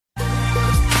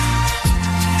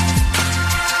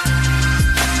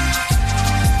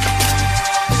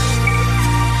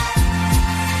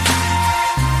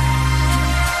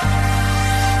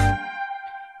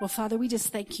Father, we just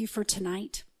thank you for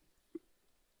tonight.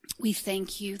 We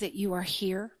thank you that you are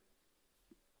here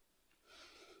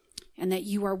and that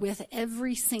you are with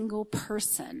every single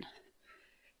person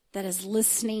that is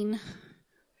listening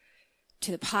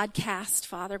to the podcast,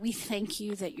 Father. We thank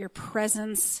you that your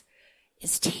presence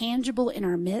is tangible in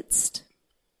our midst.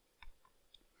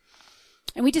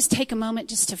 And we just take a moment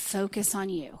just to focus on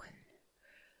you.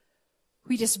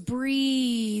 We just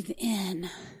breathe in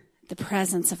the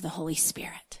presence of the Holy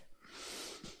Spirit.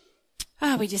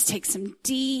 We just take some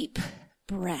deep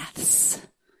breaths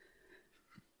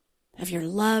of your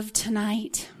love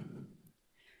tonight.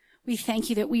 We thank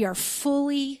you that we are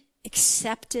fully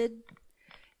accepted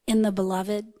in the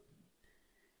beloved,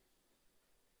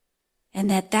 and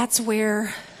that's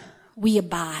where we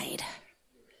abide.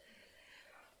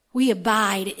 We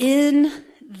abide in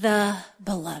the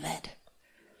beloved,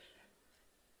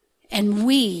 and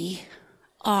we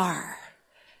are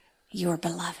your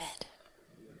beloved.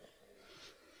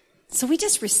 So we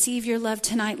just receive your love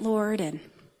tonight, Lord, and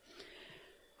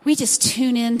we just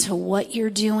tune in to what you're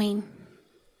doing.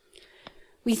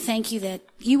 We thank you that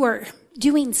you are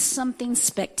doing something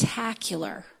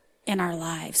spectacular in our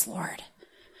lives, Lord.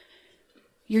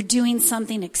 You're doing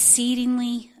something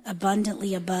exceedingly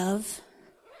abundantly above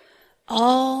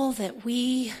all that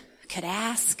we could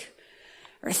ask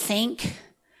or think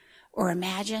or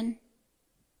imagine.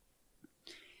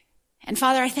 And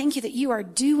Father, I thank you that you are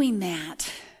doing that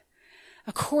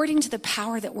according to the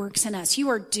power that works in us. You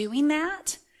are doing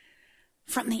that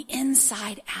from the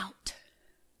inside out.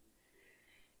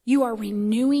 You are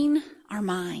renewing our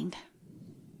mind.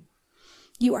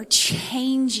 You are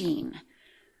changing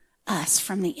us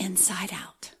from the inside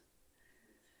out.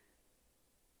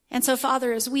 And so,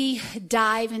 Father, as we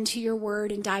dive into your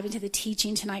word and dive into the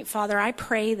teaching tonight, Father, I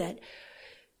pray that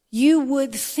you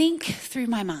would think through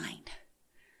my mind.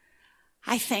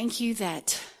 I thank you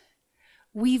that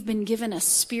we've been given a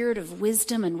spirit of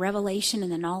wisdom and revelation in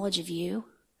the knowledge of you.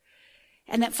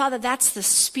 And that, Father, that's the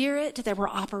spirit that we're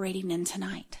operating in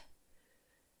tonight.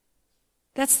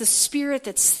 That's the spirit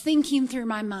that's thinking through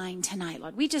my mind tonight,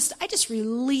 Lord. I just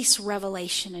release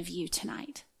revelation of you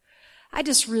tonight. I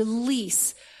just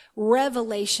release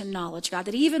revelation knowledge, God,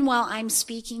 that even while I'm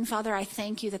speaking, Father, I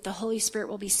thank you that the Holy Spirit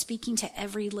will be speaking to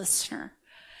every listener.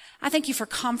 I thank you for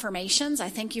confirmations. I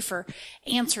thank you for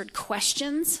answered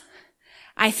questions.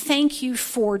 I thank you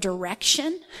for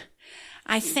direction.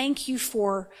 I thank you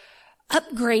for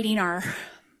upgrading our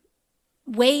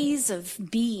ways of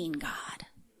being, God.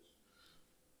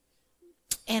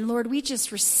 And Lord, we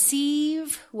just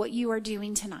receive what you are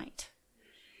doing tonight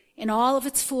in all of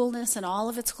its fullness and all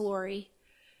of its glory.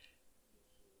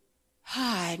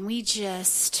 And we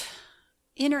just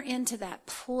enter into that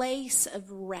place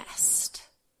of rest,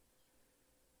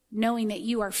 knowing that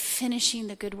you are finishing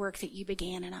the good work that you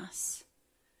began in us.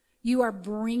 You are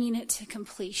bringing it to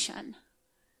completion.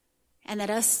 And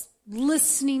that us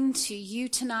listening to you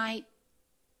tonight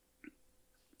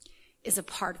is a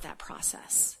part of that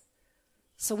process.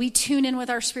 So we tune in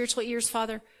with our spiritual ears,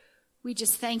 Father. We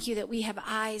just thank you that we have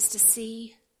eyes to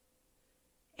see,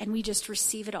 and we just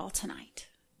receive it all tonight.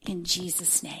 In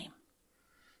Jesus' name.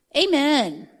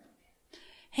 Amen.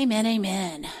 Amen,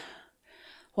 amen.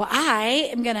 Well, I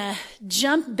am going to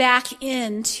jump back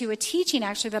into a teaching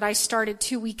actually that I started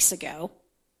 2 weeks ago.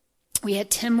 We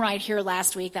had Tim right here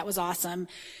last week. That was awesome.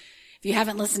 If you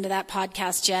haven't listened to that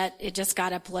podcast yet, it just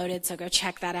got uploaded, so go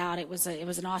check that out. It was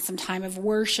an awesome time of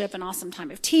worship, an awesome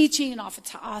time of teaching, an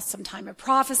awesome time of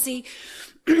prophecy.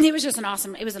 It was an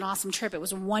awesome trip. It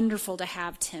was wonderful to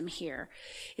have Tim here.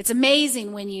 It's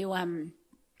amazing when you,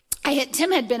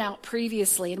 Tim had been out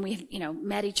previously and we,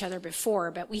 met each other before,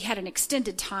 but we had an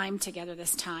extended time together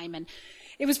this time, and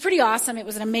it was pretty awesome. It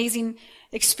was an amazing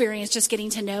experience just getting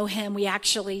to know him. We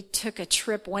actually took a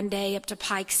trip one day up to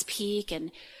Pikes Peak,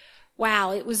 and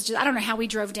wow, it was just, I don't know how we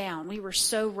drove down. We were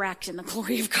so wrecked in the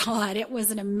glory of God. It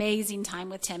was an amazing time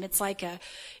with Tim. It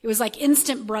was like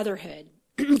instant brotherhood,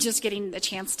 just getting the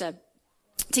chance to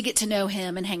get to know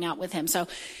him and hang out with him. So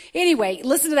anyway,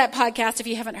 listen to that podcast if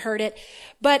you haven't heard it.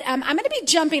 But I'm going to be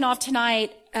jumping off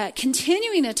tonight,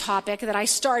 continuing a topic that I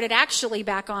started actually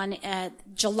back on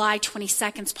July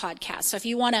 22nd's podcast. So if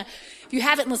you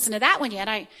haven't listened to that one yet,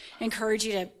 I encourage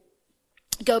you to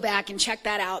go back and check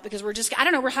that out, because I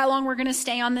don't know how long we're going to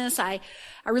stay on this. I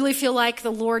really feel like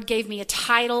the Lord gave me a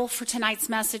title for tonight's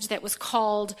message that was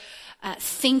called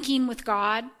Thinking with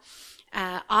God,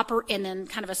 and then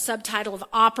kind of a subtitle of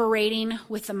Operating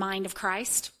with the Mind of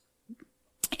Christ.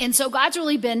 And so God's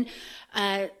really been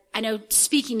I know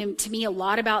speaking to me a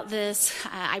lot about this.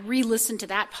 I re-listened to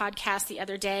that podcast the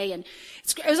other day, and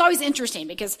it was always interesting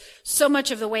because so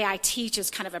much of the way I teach is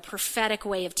kind of a prophetic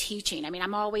way of teaching. I mean,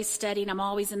 I'm always studying, I'm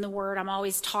always in the Word, I'm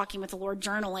always talking with the Lord,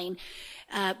 journaling.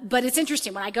 But it's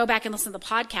interesting when I go back and listen to the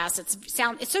podcast.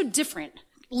 It's so different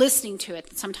listening to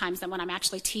it sometimes than when I'm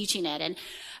actually teaching it, and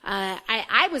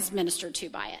I was ministered to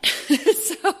by it.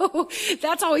 So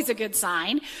that's always a good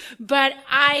sign. But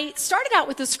I started out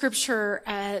with the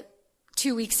scripture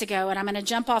 2 weeks ago, and I'm going to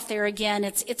jump off there again.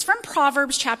 It's from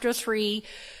Proverbs chapter 3,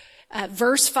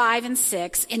 verse 5 and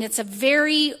 6, and it's a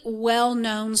very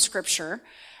well-known scripture.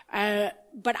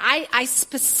 But I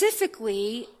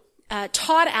specifically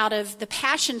taught out of the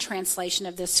Passion Translation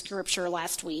of this scripture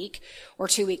last week or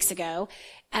 2 weeks ago,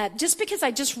 just because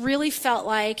I just really felt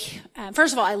like,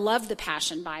 first of all, I love the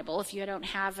Passion Bible. If you don't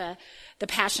have the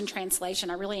Passion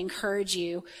Translation, I really encourage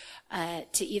you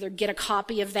to either get a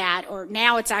copy of that, or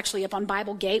now it's actually up on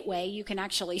Bible Gateway. You can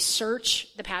actually search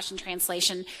the Passion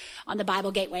Translation on the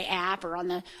Bible Gateway app or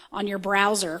on your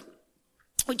browser,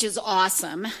 which is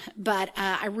awesome. But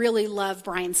I really love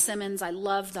Brian Simmons. I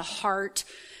love the heart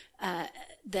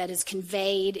that is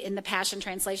conveyed in the Passion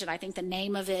Translation. I think the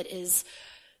name of it is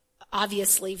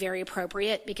obviously very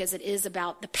appropriate because it is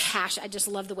about the passion. I just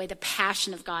love the way the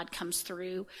passion of God comes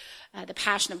through. The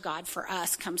passion of God for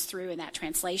us comes through in that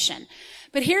translation.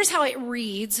 But here's how it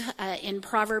reads in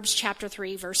Proverbs chapter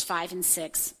 3, verse 5 and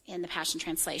 6 in the Passion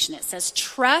Translation. It says,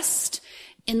 "Trust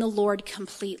in the Lord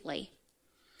completely,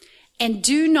 and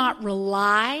do not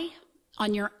rely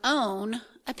on your own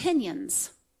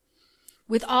opinions.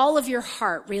 With all of your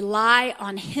heart, rely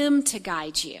on him to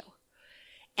guide you,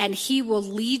 and he will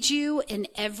lead you in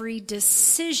every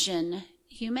decision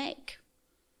you make.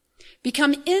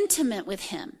 Become intimate with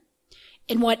him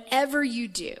in whatever you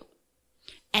do,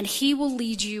 and he will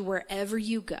lead you wherever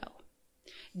you go.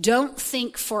 Don't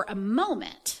think for a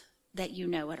moment that you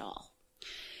know it all."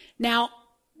 Now,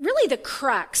 really the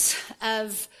crux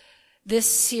of this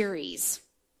series,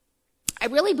 I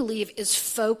really believe, is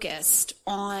focused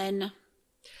on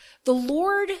the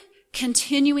Lord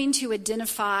continuing to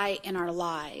identify in our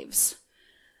lives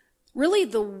really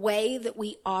the way that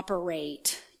we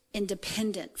operate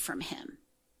independent from him,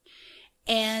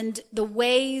 and the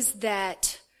ways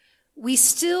that we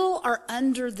still are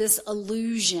under this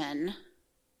illusion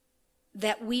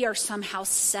that we are somehow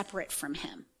separate from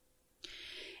him.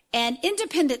 And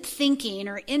independent thinking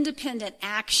or independent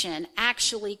action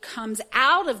actually comes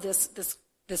out of this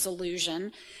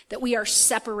illusion that we are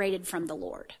separated from the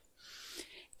Lord.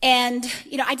 And,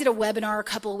 I did a webinar a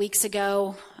couple of weeks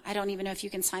ago. I don't even know if you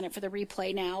can sign up for the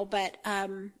replay now, but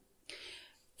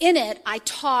in it, I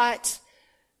taught,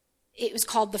 it was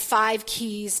called The 5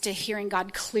 Keys to Hearing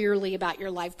God Clearly About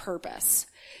Your Life Purpose.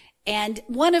 And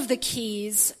one of the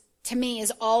keys, to me,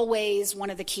 is always one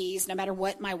of the keys, no matter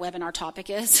what my webinar topic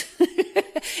is.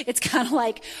 It's kind of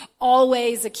like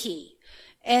always a key.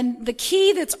 And the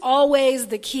key that's always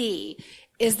the key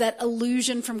is that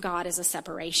illusion from God is a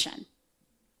separation.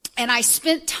 And I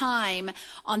spent time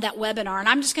on that webinar, and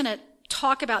I'm just going to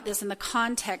talk about this in the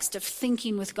context of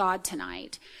thinking with God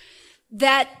tonight,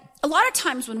 that a lot of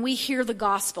times when we hear the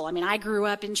gospel, I grew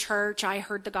up in church, I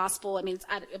heard the gospel,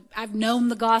 I've known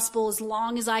the gospel as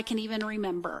long as I can even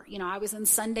remember. I was in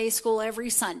Sunday school every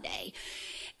Sunday.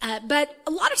 But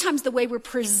a lot of times the way we're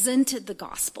presented the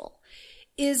gospel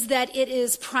is that it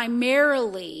is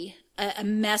primarily a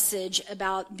message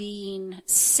about being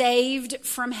saved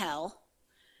from hell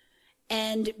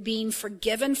and being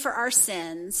forgiven for our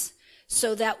sins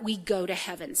so that we go to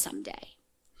heaven someday.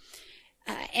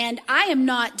 And I am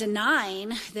not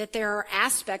denying that there are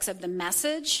aspects of the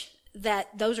message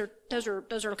that those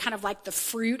are kind of like the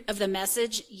fruit of the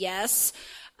message. Yes,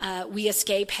 we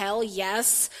escape hell.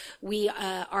 Yes, we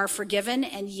are forgiven,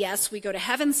 and yes, we go to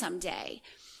heaven someday.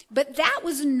 But that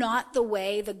was not the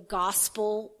way the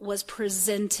gospel was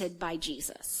presented by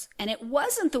Jesus. And it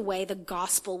wasn't the way the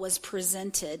gospel was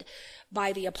presented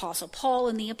by the Apostle Paul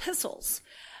in the epistles.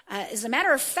 As a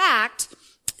matter of fact,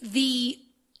 the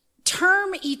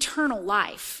term eternal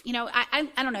life, I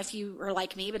don't know if you are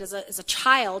like me, but as a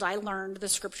child, I learned the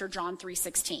scripture John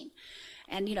 3:16.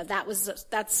 And,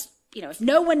 that's if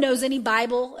no one knows any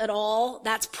Bible at all,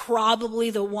 that's probably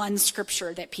the one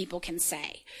scripture that people can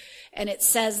say. And it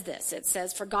says this, it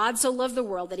says, "For God so loved the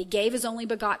world that he gave his only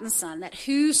begotten Son, that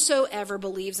whosoever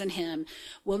believes in him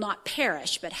will not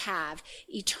perish, but have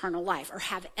eternal life," or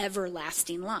have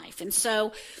everlasting life. And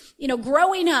so,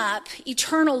 growing up,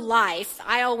 eternal life,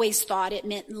 I always thought it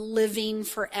meant living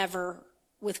forever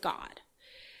with God.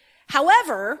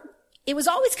 However, it was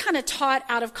always kind of taught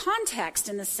out of context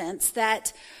in the sense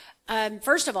that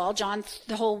First of all,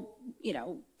 the whole,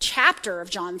 chapter of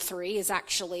John 3 is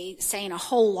actually saying a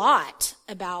whole lot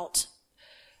about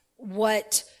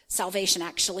what salvation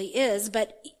actually is.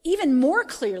 But even more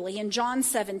clearly in John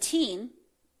 17,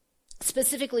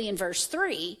 specifically in verse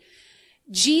 3,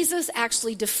 Jesus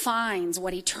actually defines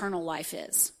what eternal life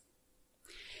is.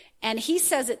 And he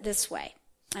says it this way,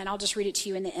 and I'll just read it to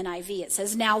you in the NIV. It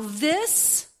says, "Now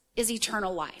this is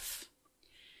eternal life,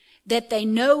 that they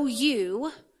know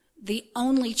you, the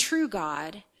only true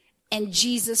God, and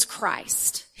Jesus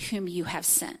Christ, whom you have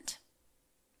sent."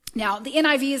 Now, the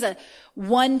NIV is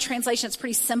one translation. It's a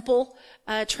pretty simple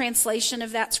translation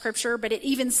of that scripture, but it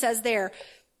even says there,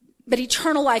 but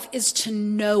eternal life is to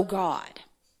know God.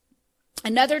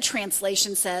 Another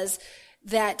translation says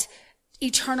that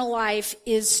eternal life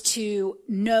is to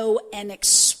know and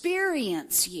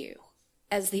experience you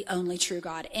as the only true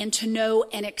God, and to know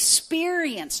and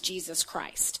experience Jesus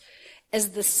Christ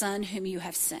as the Son whom you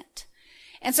have sent.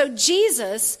 And so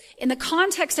Jesus, in the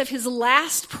context of his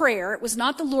last prayer, it was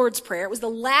not the Lord's Prayer, it was the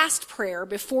last prayer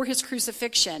before his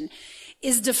crucifixion,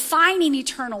 is defining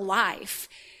eternal life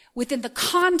within the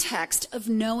context of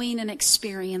knowing and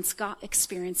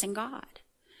experiencing God.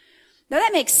 Now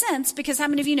that makes sense, because how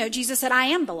many of you know Jesus said, "I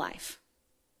am the life"?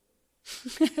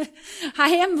 I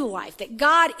am the life. That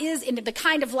God is, and the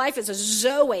kind of life is a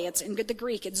Zoe. It's in the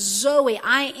Greek. It's Zoe.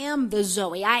 I am the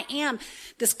Zoe. I am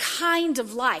this kind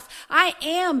of life. I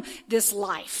am this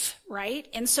life, right?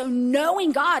 And so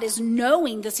knowing God is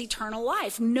knowing this eternal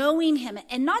life, knowing him,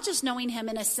 and not just knowing him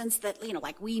in a sense that,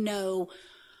 like we know,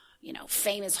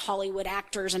 famous Hollywood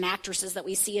actors and actresses that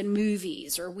we see in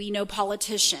movies, or we know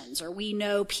politicians, or we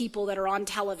know people that are on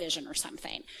television or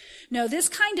something. No, this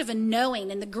kind of a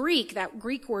knowing in the Greek, that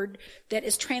Greek word that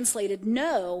is translated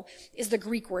know, is the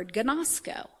Greek word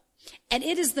gnosko. And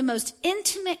it is the most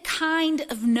intimate kind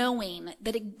of knowing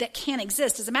that can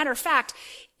exist. As a matter of fact,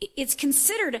 it's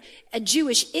considered a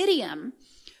Jewish idiom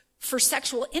for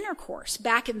sexual intercourse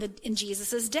back in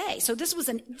Jesus' day. So this was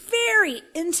a very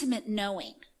intimate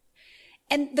knowing.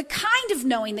 And the kind of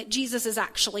knowing that Jesus is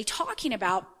actually talking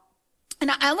about, and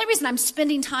the only reason I'm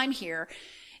spending time here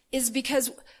is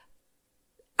because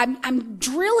I'm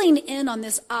drilling in on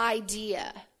this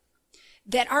idea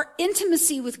that our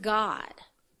intimacy with God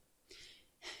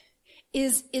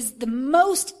is the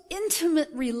most intimate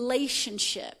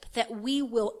relationship that we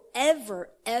will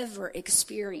ever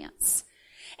experience.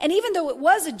 And even though it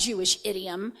was a Jewish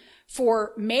idiom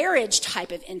for marriage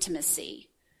type of intimacy,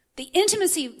 the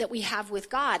intimacy that we have with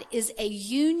God is a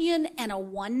union and a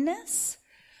oneness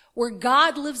where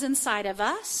God lives inside of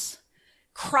us.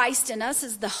 Christ in us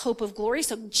is the hope of glory.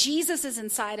 So Jesus is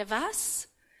inside of us,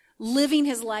 living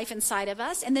his life inside of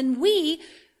us. And then we,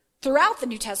 throughout the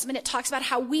New Testament, it talks about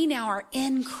how we now are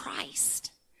in Christ.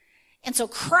 And so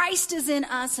Christ is in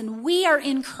us and we are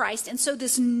in Christ. And so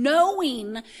this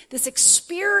knowing, this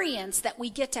experience that we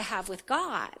get to have with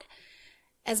God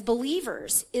as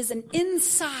believers is an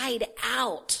inside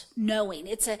out knowing.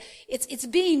 It's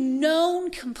being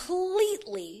known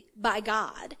completely by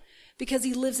God because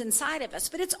he lives inside of us.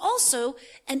 But it's also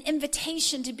an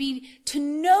invitation to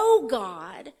know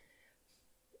God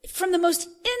from the most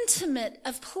intimate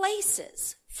of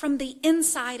places, from the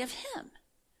inside of him.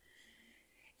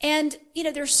 And,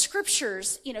 there's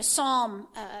scriptures, Psalm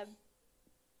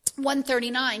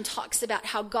 139 talks about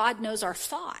how God knows our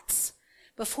thoughts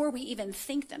before we even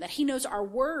think them, that he knows our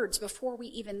words before we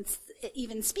even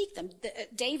speak them.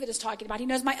 David is talking about, he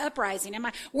knows my uprising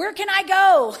and where can I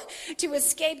go to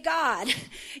escape God?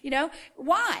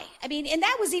 Why? And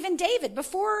that was even David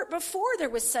before there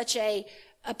was such a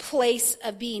place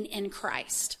of being in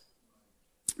Christ.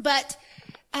 But,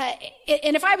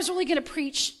 and if I was really going to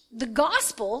preach the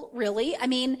gospel, really,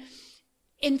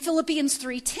 in Philippians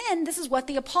 3:10, this is what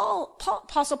the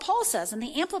Apostle Paul says in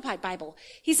the Amplified Bible.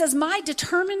 He says, "My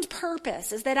determined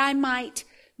purpose is that I might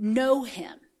know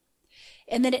him."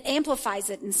 And then it amplifies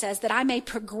it and says that I may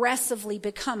progressively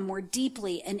become more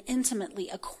deeply and intimately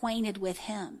acquainted with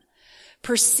him,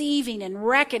 perceiving and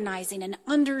recognizing and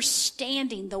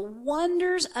understanding the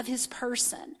wonders of his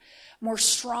person more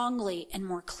strongly and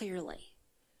more clearly.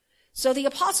 So the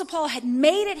Apostle Paul had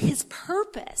made it his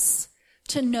purpose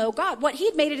to know God. He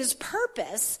had made it his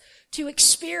purpose to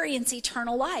experience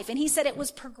eternal life. And he said it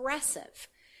was progressive.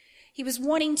 He was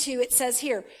wanting to, it says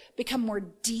here, become more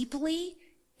deeply,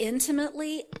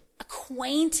 intimately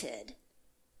acquainted,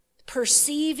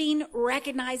 perceiving,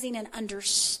 recognizing, and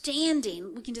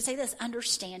understanding. We can just say this,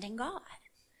 understanding God.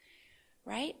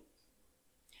 Right?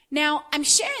 Now, I'm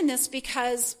sharing this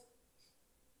because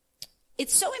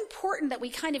it's so important that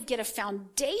we kind of get a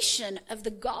foundation of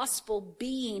the gospel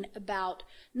being about,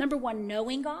 number one,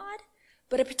 knowing God,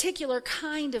 but a particular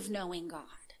kind of knowing God.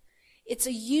 It's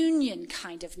a union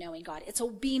kind of knowing God. It's a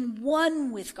being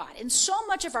one with God. And so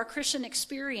much of our Christian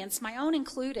experience, my own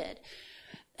included,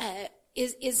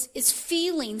 is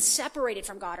feeling separated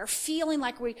from God, or feeling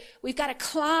like we've got to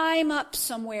climb up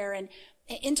somewhere and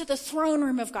into the throne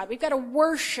room of God. We've got to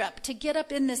worship to get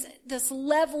up in this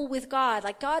level with God.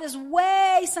 Like God is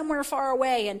way somewhere far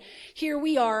away, and here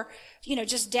we are,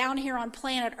 just down here on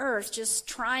planet Earth, just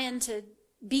trying to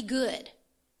be good.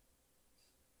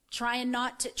 Trying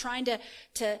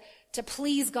to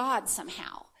please God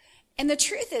somehow. And the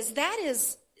truth is that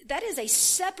is a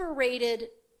separated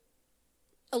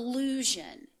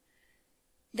illusion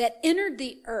that entered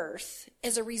the earth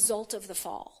as a result of the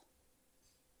fall.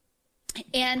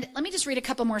 And let me just read a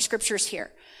couple more scriptures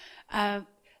here.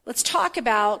 Let's talk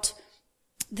about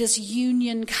this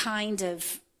union kind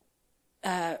of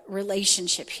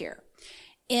relationship here.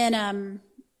 Let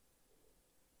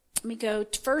me go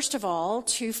first of all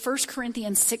to 1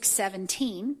 Corinthians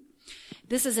 6:17.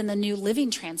 This is in the New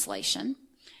Living Translation.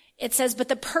 It says, "But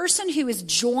the person who is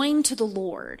joined to the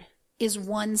Lord is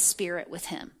one spirit with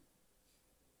him."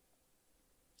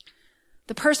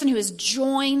 The person who is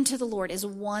joined to the Lord is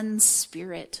one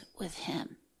spirit with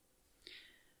him.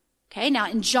 Okay, now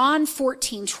in John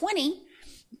 14:20,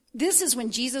 this is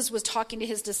when Jesus was talking to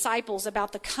his disciples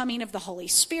about the coming of the Holy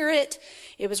Spirit.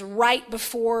 It was right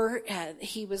before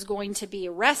he was going to be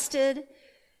arrested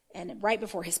and right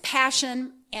before his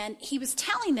passion. And he was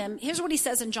telling them, here's what he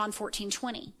says in John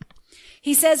 14:20.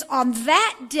 He says, "On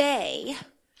that day,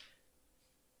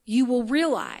 you will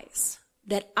realize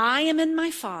that I am in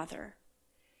my Father,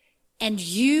 and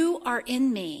you are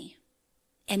in me,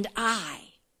 and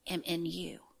I am in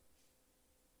you."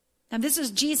 Now, this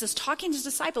is Jesus talking to his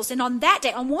disciples. And on that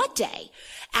day, on what day?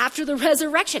 After the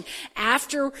resurrection,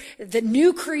 after the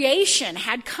new creation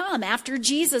had come, after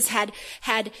Jesus had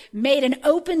made an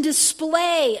open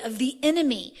display of the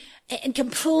enemy and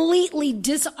completely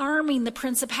disarming the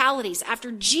principalities,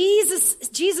 after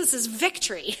Jesus's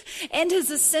victory and his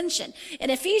ascension. In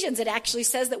Ephesians, it actually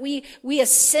says that we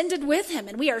ascended with him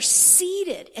and we are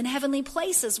seated in heavenly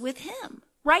places with him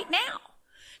right now.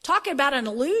 Talk about an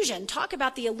illusion. Talk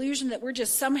about the illusion that we're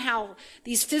just somehow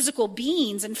these physical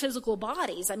beings and physical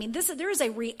bodies. I mean, there is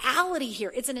a reality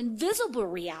here. It's an invisible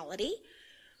reality.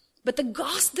 But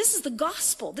this is the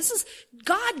gospel.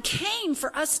 God came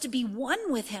for us to be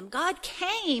one with him.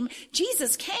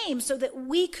 Jesus came so that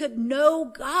we could know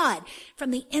God from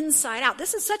the inside out.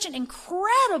 This is such an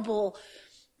incredible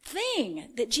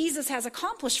thing that Jesus has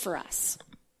accomplished for us.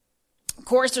 Of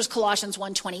course, there's Colossians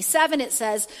 1:27. It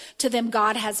says, "To them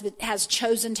God has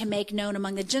chosen to make known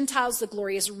among the Gentiles the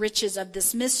glorious riches of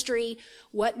this mystery."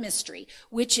 What mystery?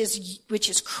 Which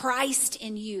is Christ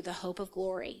in you, the hope of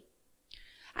glory.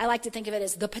 I like to think of it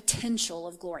as the potential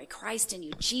of glory. Christ in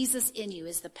you, Jesus in you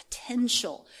is the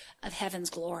potential of heaven's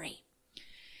glory.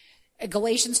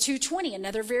 Galatians 2:20,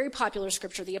 another very popular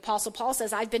scripture. The Apostle Paul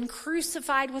says, "I've been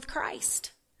crucified with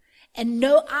Christ, and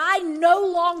I no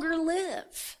longer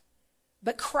live,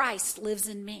 but Christ lives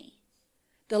in me.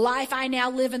 The life I now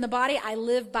live in the body, I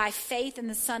live by faith in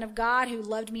the Son of God who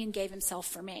loved me and gave himself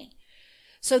for me."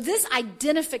 So this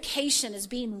identification as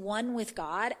being one with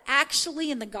God,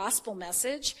 actually in the gospel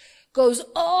message, goes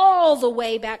all the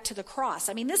way back to the cross.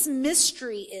 I mean, this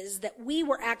mystery is that we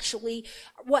were actually,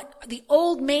 the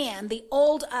old man, the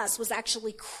old us, was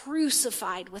actually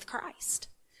crucified with Christ.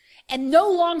 And no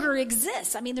longer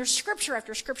exists. I mean, there's scripture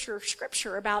after scripture after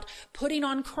scripture about putting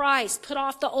on Christ, put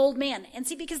off the old man. And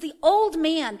see, because the old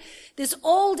man, this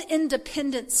old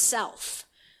independent self,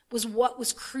 was what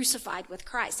was crucified with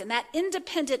Christ. And that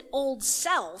independent old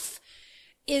self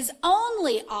is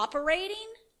only operating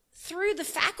through the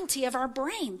faculty of our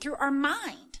brain, through our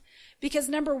mind. Because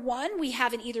number one, we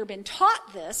haven't either been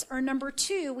taught this, or number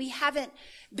two, we haven't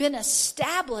been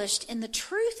established in the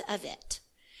truth of it.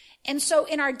 And so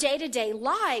in our day-to-day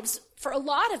lives, for a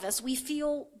lot of us, we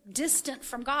feel distant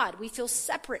from God. We feel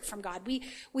separate from God.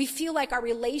 We feel like our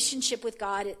relationship with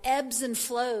God, it ebbs and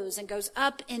flows and goes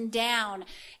up and down.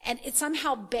 And it's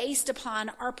somehow based upon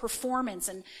our performance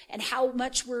and how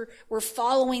much we're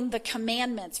following the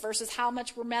commandments versus how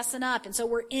much we're messing up. And so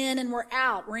we're in and we're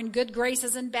out. We're in good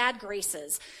graces and bad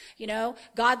graces.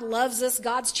 God loves us.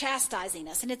 God's chastising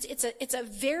us. And it's a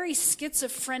very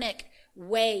schizophrenic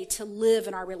way to live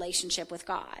in our relationship with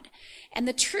God. And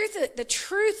the truth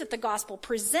that the gospel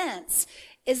presents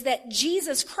is that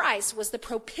Jesus Christ was the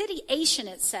propitiation,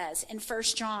 it says in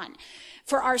 1 John,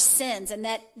 for our sins, and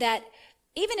that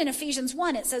Even in Ephesians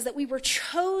 1, it says that we were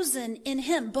chosen in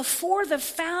him before the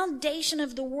foundation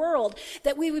of the world,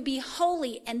 that we would be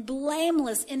holy and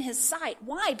blameless in his sight.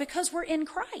 Why? Because we're in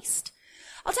Christ.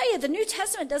 I'll tell you, the New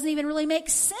Testament doesn't even really make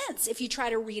sense if you try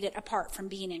to read it apart from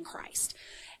being in Christ.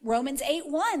 Romans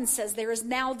 8:1 says there is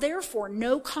now therefore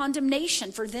no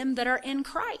condemnation for them that are in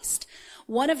Christ.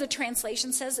 One of the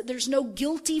translations says that there's no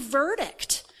guilty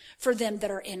verdict for them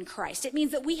that are in Christ. It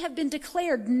means that we have been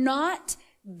declared not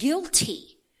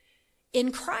guilty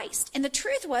in Christ. And the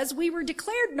truth was, we were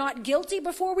declared not guilty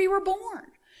before we were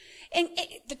born. And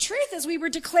the truth is, we were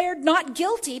declared not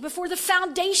guilty before the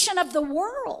foundation of the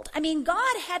world. I mean,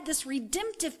 God had this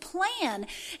redemptive plan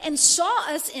and saw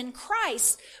us in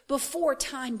Christ before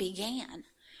time began.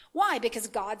 Why? Because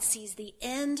God sees the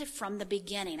end from the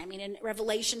beginning. I mean, in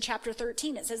Revelation chapter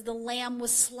 13, it says the Lamb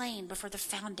was slain before the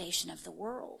foundation of the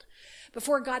world.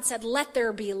 Before God said, let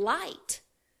there be light.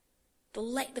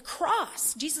 The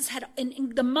cross, Jesus had,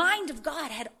 in the mind of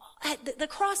God, the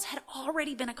cross had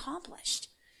already been accomplished.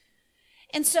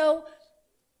 And so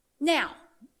now,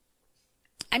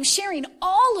 I'm sharing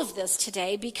all of this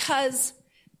today because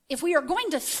if we are going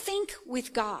to think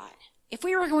with God, if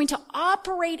we are going to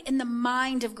operate in the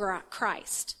mind of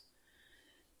Christ,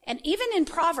 and even in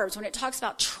Proverbs, when it talks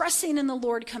about trusting in the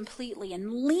Lord completely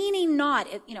and leaning not,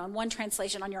 in one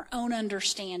translation, on your own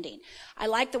understanding. I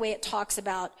like the way it talks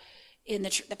about in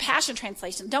the Passion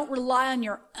Translation, don't rely on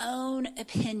your own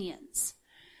opinions.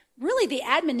 Really, the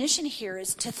admonition here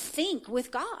is to think with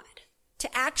God,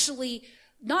 to actually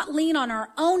not lean on our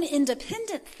own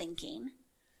independent thinking,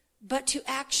 but to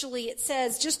actually, it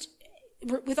says, just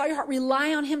with all your heart,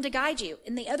 rely on him to guide you.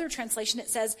 In the other translation, it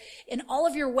says, in all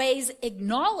of your ways,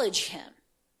 acknowledge him.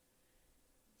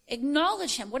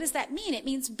 Acknowledge him. What does that mean? It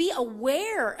means be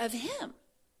aware of him.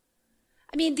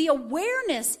 I mean, the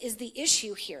awareness is the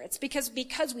issue here. It's because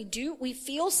we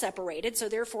feel separated, so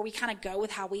therefore we kind of go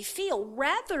with how we feel,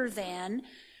 rather than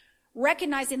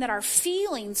recognizing that our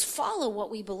feelings follow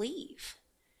what we believe.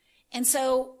 And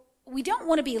so we don't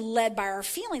want to be led by our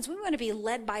feelings. We want to be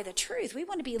led by the truth. We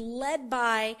want to be led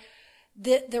by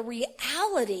the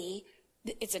reality.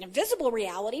 It's an invisible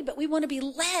reality, but we want to be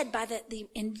led by the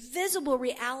invisible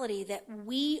reality that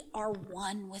we are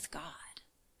one with God.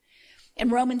 In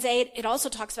Romans 8, it also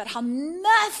talks about how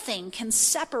nothing can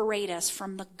separate us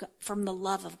from the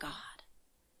love of God.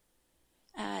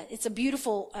 It's a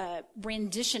beautiful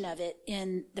rendition of it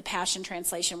in the Passion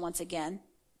Translation once again.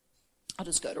 I'll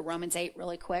just go to Romans 8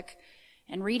 really quick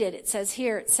and read it. It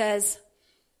says,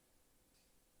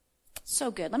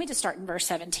 so good. Let me just start in verse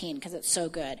 17 because it's so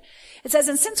good. It says,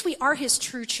 and since we are his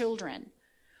true children,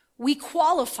 we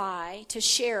qualify to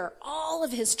share all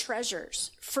of his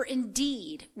treasures, for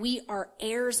indeed we are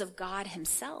heirs of God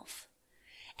himself.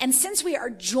 And since we are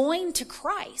joined to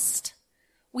Christ,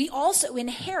 we also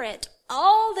inherit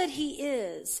all that he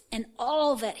is and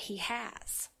all that he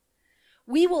has.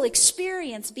 We will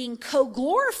experience being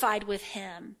co-glorified with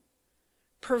him,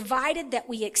 provided that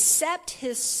we accept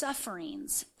his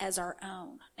sufferings as our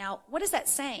own. Now, what is that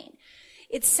saying?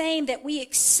 It's saying that we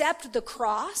accept the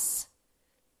cross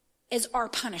as our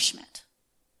punishment.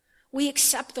 We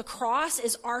accept the cross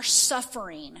as our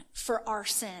suffering for our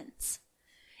sins.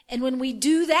 And when we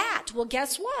do that, well,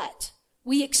 guess what?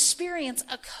 We experience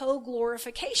a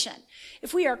co-glorification.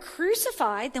 If we are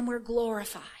crucified, then we're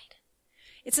glorified.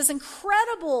 It's this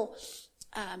incredible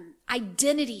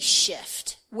identity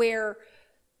shift where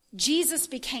Jesus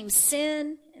became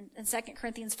sin in 2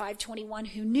 Corinthians 5:21,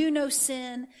 who knew no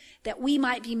sin, that we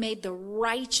might be made the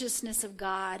righteousness of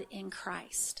God in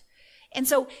Christ. And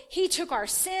so he took our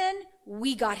sin,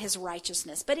 we got his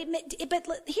righteousness. But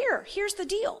here's the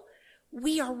deal.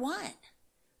 We are one.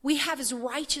 We have his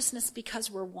righteousness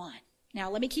because we're one. Now,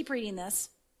 let me keep reading this.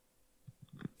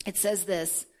 It says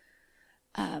this.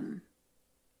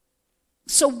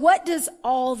 So what does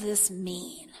all this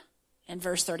mean? In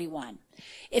verse 31.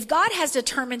 If God has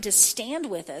determined to stand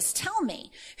with us, tell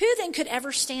me, who then could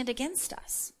ever stand against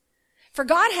us? For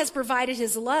God has provided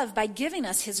his love by giving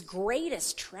us his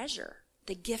greatest treasure,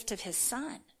 the gift of his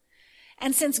Son.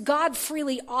 And since God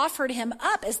freely offered him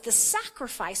up as the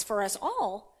sacrifice for us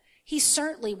all, he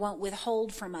certainly won't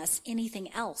withhold from us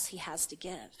anything else he has to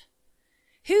give.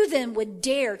 Who then would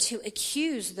dare to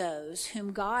accuse those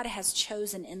whom God has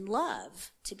chosen in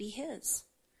love to be his?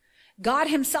 God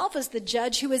himself is the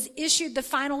judge who has issued the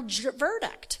final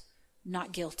verdict,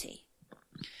 not guilty.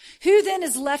 Who then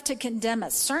is left to condemn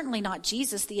us? Certainly not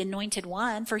Jesus, the anointed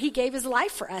one, for he gave his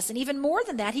life for us. And even more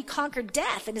than that, he conquered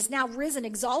death and is now risen,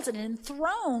 exalted, and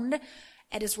enthroned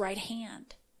at his right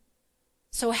hand.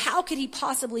 So how could he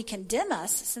possibly condemn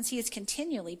us since he is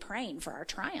continually praying for our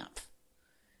triumph?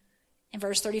 In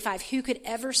verse 35, who could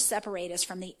ever separate us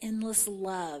from the endless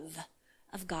love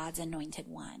of God's anointed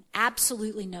one?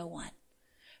 Absolutely no one.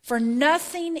 For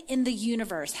nothing in the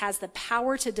universe has the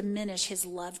power to diminish his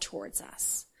love towards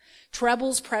us.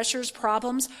 Troubles, pressures,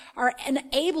 problems are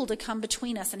unable to come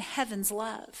between us and heaven's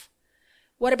love.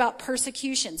 What about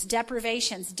persecutions,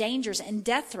 deprivations, dangers, and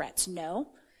death threats?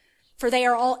 No, for they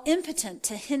are all impotent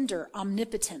to hinder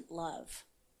omnipotent love.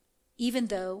 Even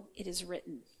though it is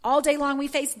written, all day long we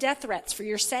face death threats for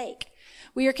your sake.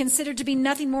 We are considered to be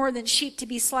nothing more than sheep to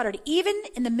be slaughtered. Even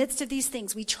in the midst of these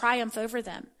things, we triumph over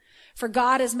them. For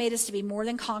God has made us to be more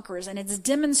than conquerors, and has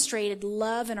demonstrated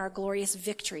love in our glorious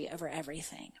victory over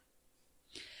everything.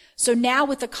 So now I live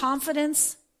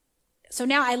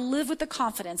with the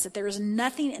confidence that there is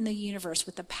nothing in the universe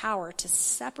with the power to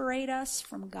separate us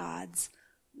from God's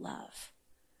love.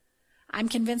 I'm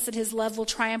convinced that his love will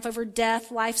triumph over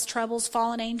death, life's troubles,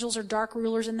 fallen angels, or dark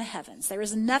rulers in the heavens. There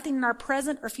is nothing in our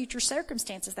present or future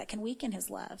circumstances that can weaken his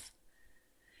love.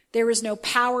 There is no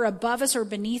power above us or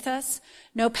beneath us,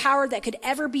 no power that could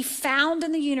ever be found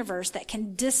in the universe that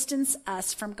can distance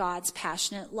us from God's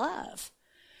passionate love,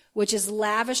 which is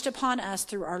lavished upon us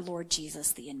through our Lord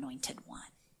Jesus, the Anointed One.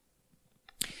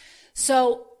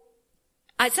 So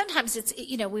sometimes it's,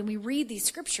 when we read these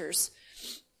scriptures,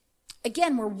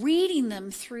 again, we're reading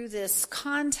them through this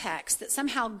context that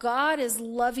somehow God is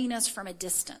loving us from a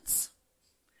distance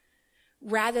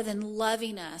rather than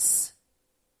loving us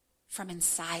from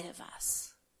inside of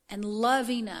us and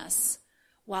loving us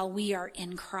while we are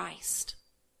in Christ.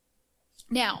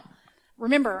 Now,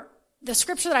 remember, the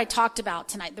scripture that I talked about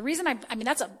tonight, the reason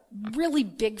that's a really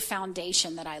big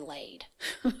foundation that I laid.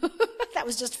 That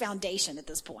was just foundation at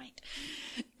this point.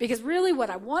 Because really what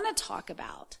I want to talk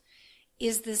about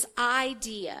is this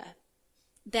idea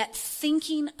that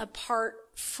thinking apart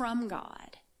from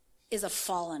God is a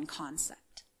fallen concept.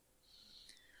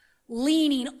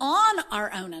 Leaning on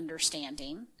our own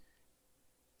understanding,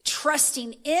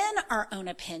 trusting in our own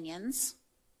opinions,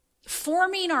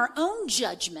 forming our own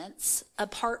judgments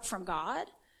apart from God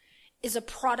is a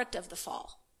product of the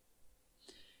fall.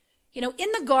 In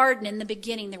the garden in the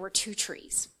beginning, there were two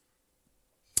trees.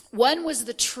 One was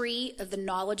the tree of the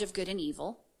knowledge of good and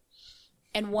evil,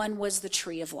 and one was the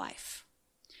tree of life.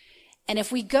 And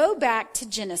if we go back to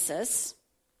Genesis,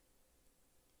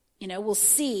 we'll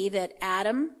see that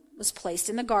Adam was placed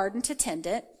in the garden to tend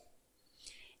it,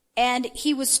 and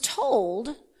he was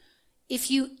told that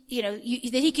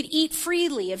he could eat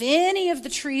freely of any of the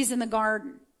trees in the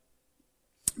garden.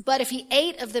 But if he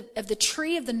ate of the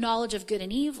tree of the knowledge of good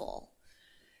and evil,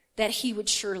 that he would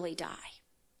surely die.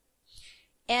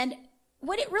 And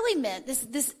what it really meant,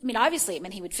 obviously it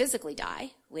meant he would physically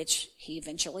die, which he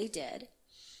eventually did.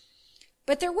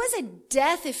 But there was a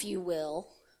death, if you will,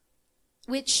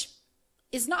 which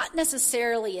is not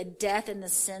necessarily a death in the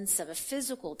sense of a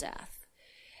physical death,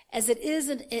 as it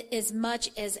isn't as much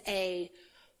as a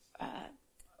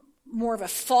more of a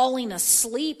falling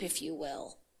asleep, if you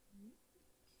will,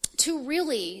 to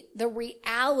really the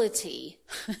reality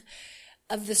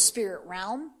of the spirit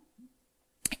realm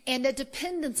and a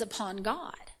dependence upon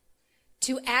God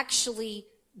to actually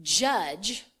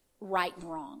judge right and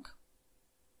wrong.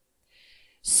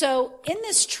 So in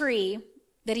this tree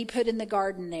that he put in the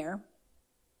garden there,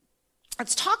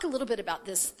 let's talk a little bit about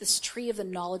this tree of the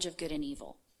knowledge of good and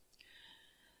evil.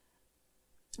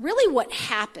 Really what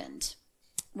happened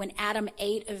when Adam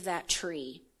ate of that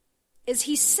tree is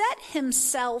he set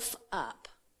himself up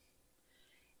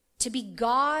to be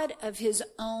God of his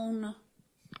own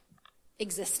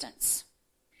existence.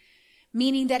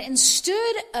 Meaning that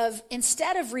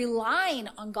instead of relying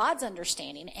on God's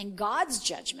understanding and God's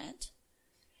judgment,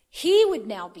 he would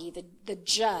now be the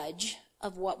judge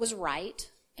of what was right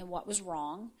and what was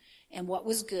wrong and what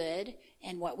was good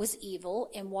and what was evil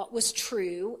and what was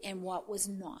true and what was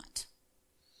not.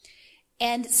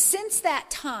 And since that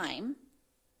time,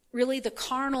 really the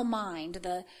carnal mind,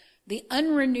 the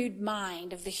unrenewed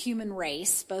mind of the human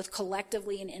race, both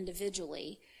collectively and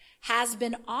individually, has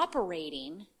been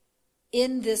operating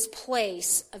in this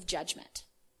place of judgment.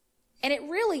 And it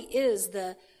really is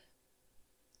the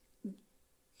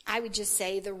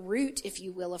root, if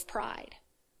you will, of pride.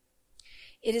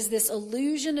 It is this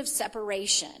illusion of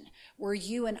separation where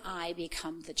you and I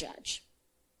become the judge,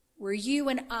 where you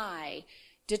and I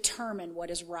determine what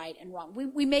is right and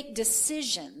wrong. We make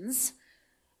decisions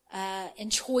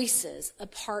and choices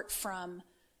apart from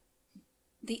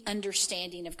the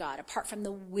understanding of God, apart from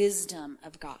the wisdom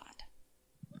of God.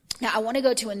 Now, I want to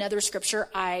go to another scripture.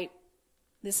 I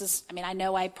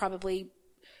know I probably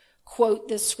quote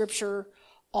this scripture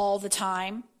all the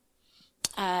time,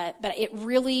 but it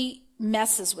really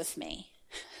messes with me.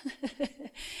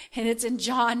 And it's in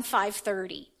John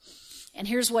 5:30. And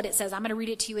here's what it says. I'm going to read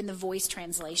it to you in the Voice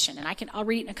translation. And I'll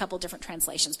read it in a couple different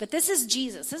translations. But this is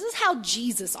Jesus. This is how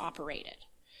Jesus operated.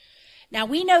 Now,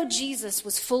 we know Jesus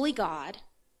was fully God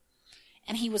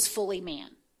and he was fully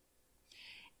man.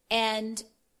 And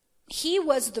he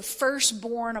was the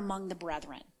firstborn among the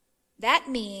brethren. That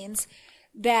means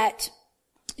that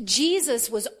Jesus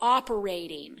was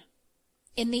operating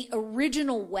in the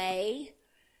original way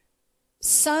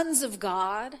sons of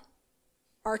God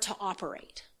are to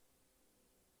operate.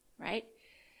 Right?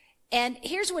 And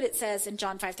here's what it says in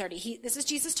John 5:30. This is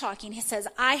Jesus talking. He says,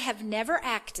 I have never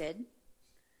acted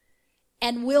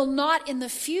and will not in the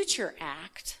future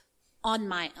act on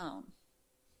my own.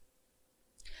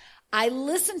 I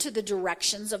listen to the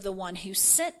directions of the one who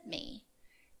sent me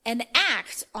and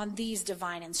act on these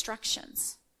divine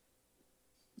instructions.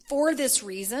 For this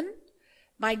reason,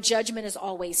 my judgment is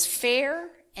always fair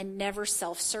and never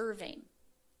self-serving.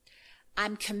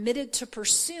 I'm committed to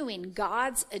pursuing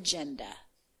God's agenda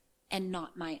and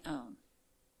not my own.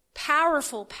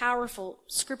 Powerful, powerful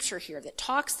scripture here that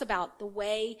talks about the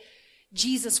way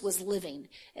Jesus was living.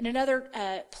 In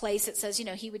another place it says,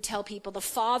 he would tell people, the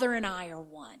Father and I are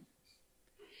one.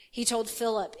 He told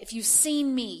Philip, if you've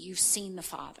seen me, you've seen the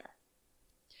Father.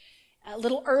 A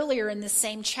little earlier in this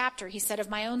same chapter, he said, of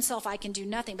my own self I can do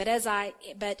nothing, but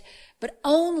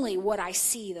only what I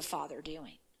see the Father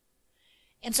doing.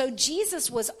 And so Jesus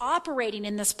was operating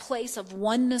in this place of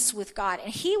oneness with God,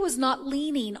 and he was not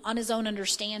leaning on his own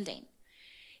understanding.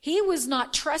 He was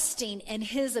not trusting in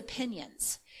his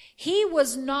opinions. He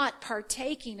was not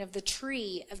partaking of the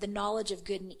tree of the knowledge of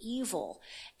good and evil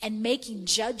and making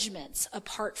judgments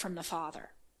apart from the Father.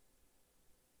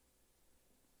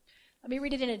 Let me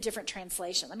read it in a different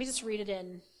translation. Let me just read it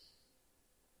in,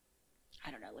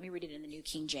 let me read it in the New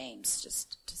King James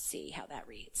just to see how that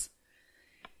reads.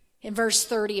 In verse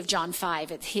 30 of John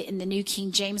 5, in the New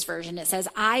King James Version, it says,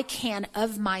 I can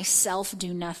of myself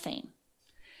do nothing.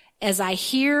 As I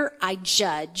hear, I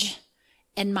judge,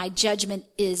 and my judgment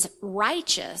is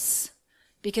righteous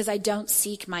because I don't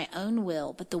seek my own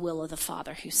will, but the will of the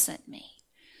Father who sent me.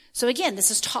 So again,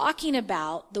 this is talking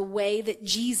about the way that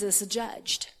Jesus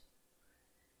judged,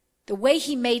 the way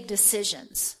he made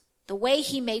decisions, the way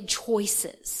he made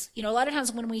choices. A lot of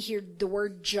times when we hear the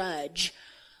word judge,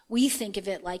 we think of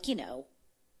it like,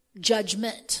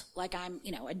 judgment, like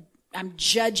I'm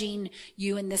judging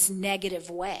you in this negative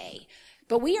way.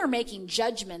 But we are making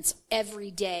judgments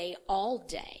every day, all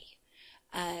day.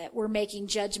 We're making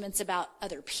judgments about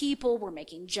other people. We're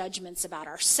making judgments about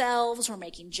ourselves. We're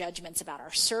making judgments about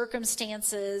our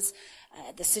circumstances,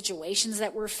 the situations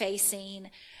that we're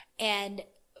facing. And,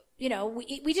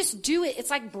 we just do it.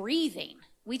 It's like breathing.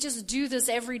 We just do this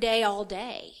every day, all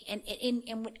day. And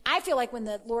I feel like when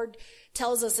the Lord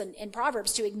tells us in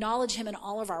Proverbs to acknowledge him in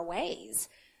all of our ways,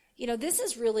 this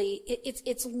is really,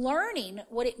 it's learning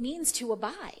what it means to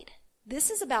abide. This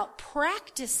is about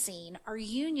practicing our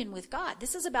union with God.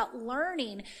 This is about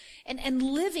learning and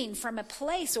living from a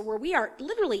place where we are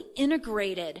literally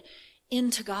integrated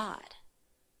into God.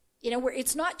 Where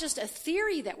it's not just a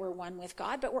theory that we're one with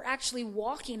God, but we're actually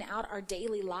walking out our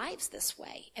daily lives this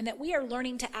way, and that we are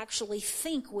learning to actually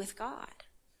think with God.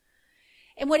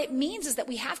 And what it means is that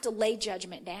we have to lay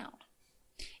judgment down.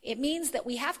 It means that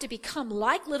we have to become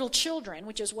like little children,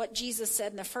 which is what Jesus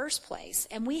said in the first place,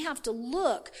 and we have to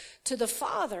look to the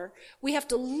Father, we have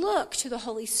to look to the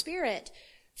Holy Spirit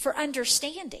for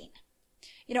understanding.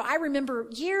 I remember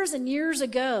years and years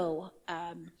ago,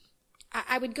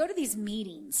 I would go to these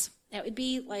meetings. It would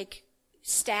be like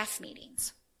staff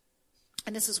meetings.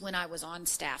 And this is when I was on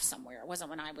staff somewhere. It wasn't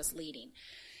when I was leading.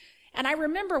 And I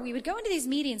remember we would go into these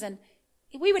meetings and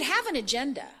we would have an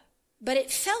agenda, but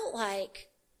it felt like,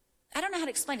 I don't know how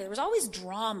to explain it. There was always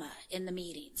drama in the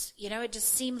meetings. It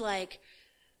just seemed like,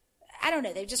 I don't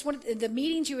know. They just wanted, the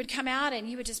meetings you would come out and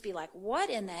you would just be like, what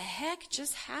in the heck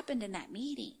just happened in that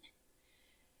meeting?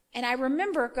 And I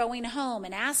remember going home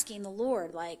and asking the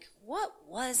Lord, what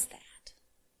was that?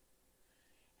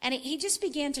 And he just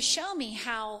began to show me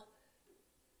how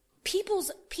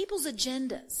people's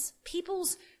agendas,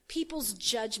 people's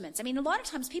judgments. A lot of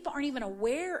times people aren't even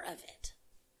aware of it.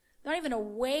 They're not even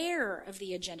aware of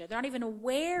the agenda. They're not even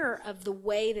aware of the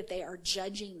way that they are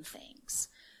judging things.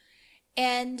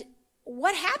 And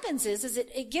what happens is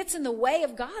it gets in the way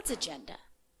of God's agenda.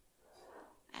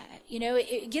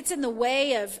 It gets in the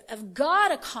way of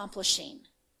God accomplishing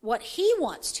what he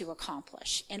wants to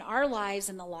accomplish in our lives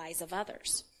and the lives of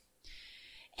others.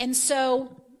 And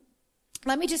so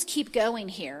let me just keep going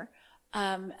here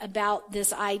about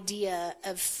this idea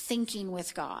of thinking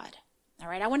with God. All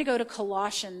right, I want to go to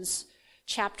Colossians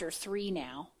chapter 3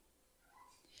 now.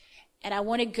 And I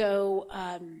want to go,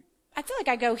 I feel like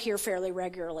I go here fairly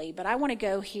regularly, but I want to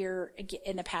go here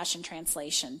in the Passion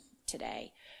Translation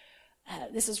today.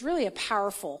 This is really a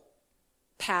powerful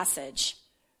passage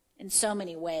in so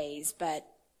many ways, but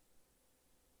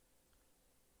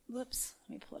whoops,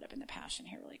 let me pull it up in the Passion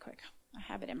here really quick. I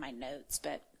have it in my notes,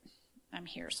 but I'm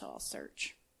here, so I'll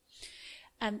search.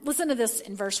 Listen to this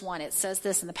in verse 1. It says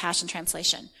this in the Passion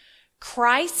Translation.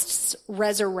 Christ's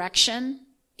resurrection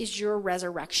is your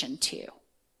resurrection too.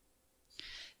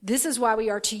 This is why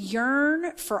we are to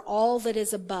yearn for all that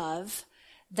is above.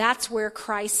 That's where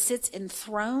Christ sits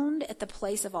enthroned at the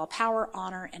place of all power,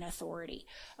 honor, and authority.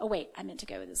 Oh, wait, I meant to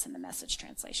go with this in the Message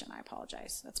translation. I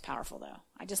apologize. That's powerful, though.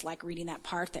 I just like reading that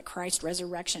part that Christ's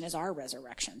resurrection is our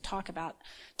resurrection. Talk about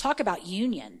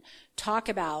union. Talk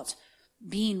about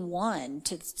being one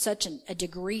to such a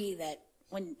degree that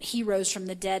when he rose from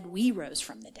the dead, we rose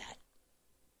from the dead.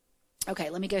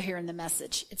 Okay, let me go here in the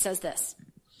Message. It says this.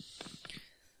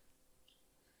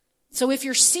 So if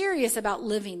you're serious about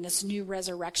living this new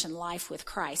resurrection life with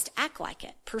Christ, act like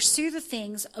it. Pursue the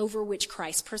things over which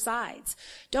Christ presides.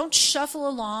 Don't shuffle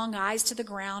along, eyes to the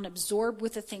ground, absorbed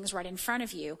with the things right in front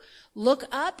of you. Look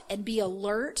up and be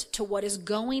alert to what is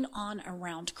going on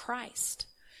around Christ.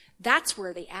 That's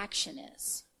where the action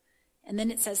is. And then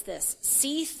it says this,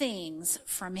 see things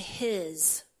from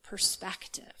his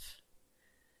perspective.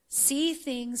 See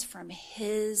things from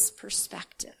his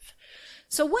perspective.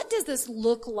 So what does this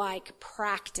look like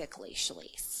practically,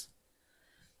 Shalice?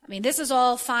 I mean, this is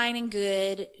all fine and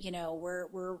good. You know,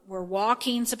 we're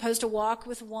walking, supposed to walk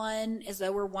with one as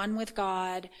though we're one with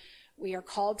God. We are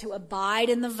called to abide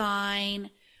in the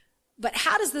vine. But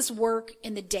how does this work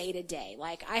in the day-to-day?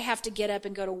 Like, I have to get up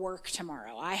and go to work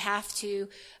tomorrow. I have to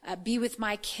be with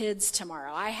my kids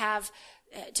tomorrow. I have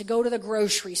to go to the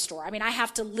grocery store. I mean, I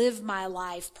have to live my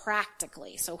life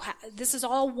practically. So this is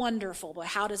all wonderful, but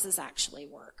how does this actually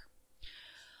work?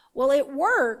 Well, it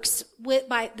works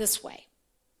by this way.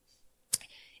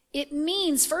 It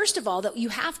means, first of all, that you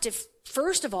have to,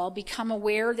 first of all, become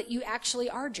aware that you actually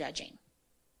are judging.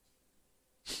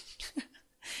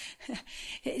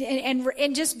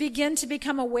 and just begin to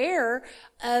become aware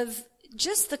of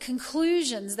just the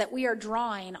conclusions that we are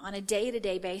drawing on a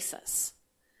day-to-day basis.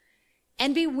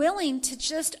 And be willing to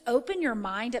just open your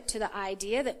mind up to the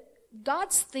idea that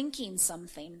God's thinking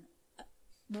something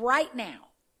right now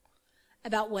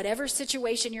about whatever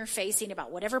situation you're facing,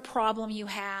 about whatever problem you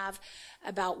have,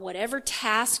 about whatever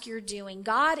task you're doing.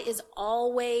 God is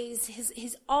always,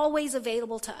 he's always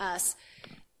available to us.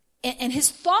 And his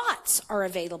thoughts are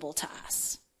available to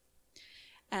us.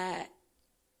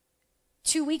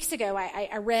 2 weeks ago,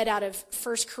 I read out of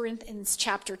 1 Corinthians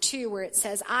chapter 2, where it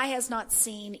says, eye has not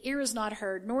seen, ear has not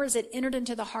heard, nor has it entered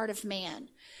into the heart of man,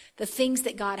 the things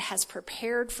that God has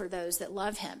prepared for those that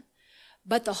love him.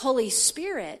 But the Holy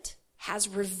Spirit has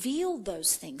revealed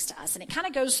those things to us. And it kind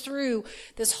of goes through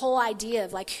this whole idea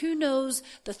of like, who knows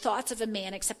the thoughts of a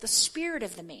man except the spirit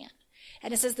of the man?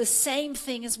 And it says the same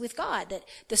thing is with God, that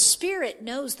the Spirit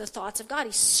knows the thoughts of God.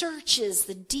 He searches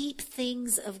the deep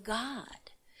things of God.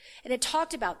 And it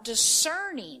talked about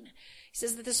discerning. He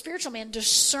says that the spiritual man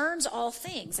discerns all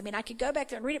things. I mean, I could go back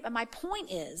there and read it, but my point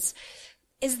is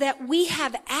that we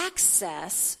have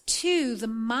access to the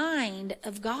mind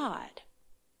of God.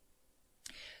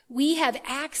 We have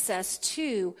access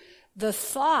to the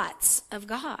thoughts of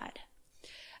God.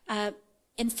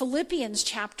 In Philippians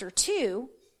chapter 2,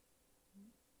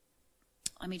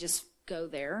 let me just go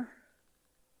there.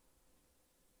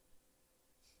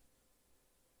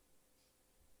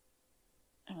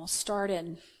 And we'll start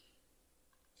in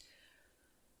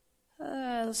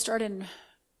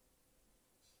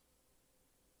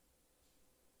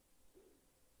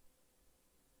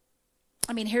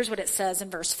here's what it says in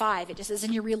verse 5. It just says,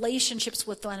 in your relationships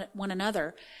with one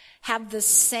another, have the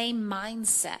same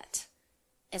mindset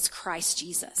as Christ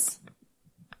Jesus.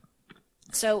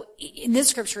 So in this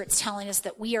scripture, it's telling us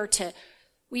that we are to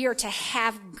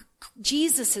have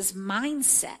Jesus's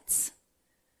mindsets,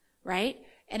 right?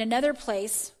 And another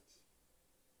place,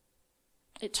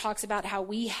 it talks about how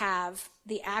we have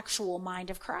the actual mind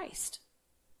of Christ.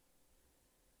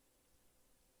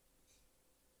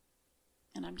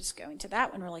 And I'm just going to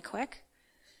that one really quick.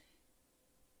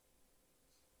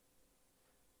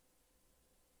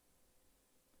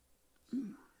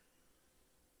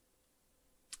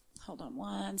 Hold on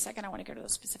one second. I want to go to the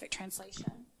specific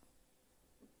translation.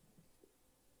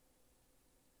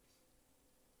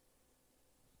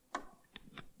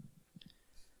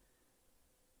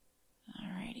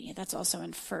 Alrighty, that's also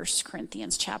in 1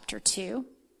 Corinthians chapter 2.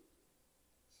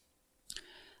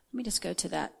 Let me just go to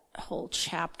that whole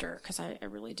chapter because I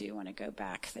really do want to go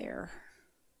back there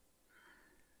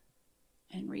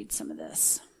and read some of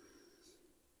this.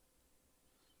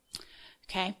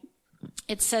 Okay.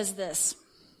 It says this,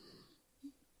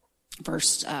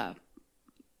 verse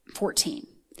 14.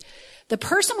 The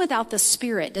person without the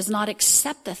Spirit does not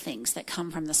accept the things that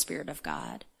come from the Spirit of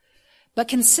God, but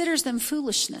considers them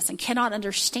foolishness and cannot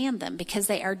understand them because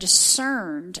they are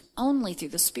discerned only through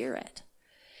the Spirit.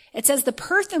 It says the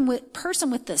person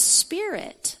with the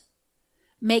Spirit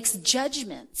makes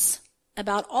judgments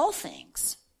about all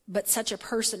things, but such a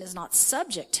person is not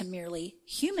subject to merely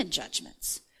human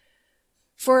judgments.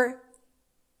 For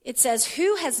it says,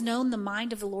 who has known the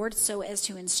mind of the Lord so as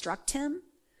to instruct him?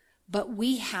 But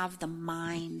we have the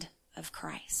mind of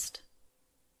Christ.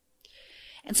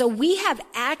 And so we have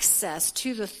access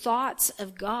to the thoughts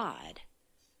of God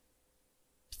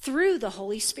through the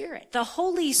Holy Spirit. The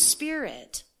Holy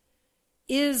Spirit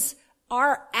is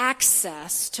our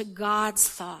access to God's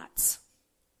thoughts.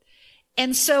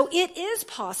 And so it is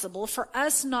possible for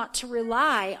us not to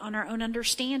rely on our own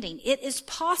understanding. It is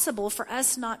possible for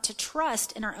us not to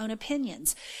trust in our own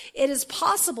opinions. It is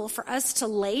possible for us to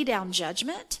lay down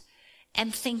judgment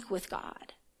and think with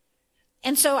God.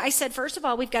 And so I said, first of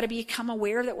all, we've got to become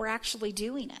aware that we're actually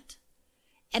doing it.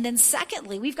 And then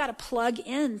secondly, we've got to plug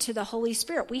into the Holy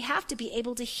Spirit. We have to be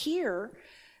able to hear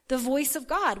the voice of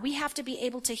God. We have to be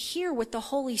able to hear what the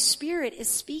Holy Spirit is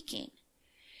speaking.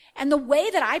 And the way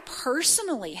that I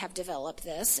personally have developed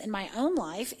this in my own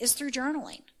life is through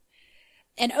journaling.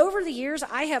 And over the years,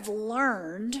 I have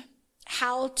learned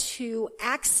how to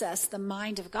access the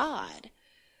mind of God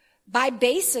by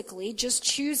basically just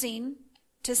choosing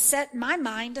to set my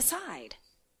mind aside.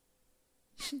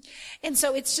 And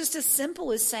so it's just as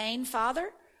simple as saying,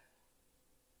 Father,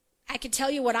 I can tell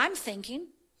you what I'm thinking,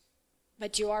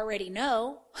 but you already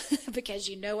know because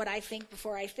you know what I think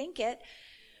before I think it.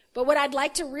 But what I'd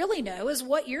like to really know is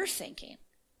what you're thinking.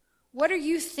 What are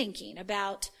you thinking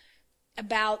about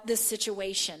this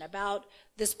situation, about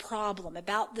this problem,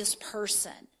 about this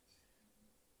person?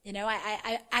 You know,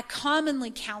 I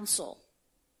commonly counsel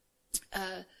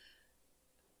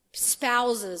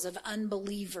spouses of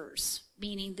unbelievers,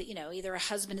 meaning that, you know, either a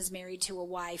husband is married to a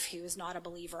wife who is not a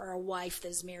believer or a wife that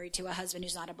is married to a husband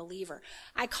who's not a believer.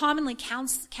 I commonly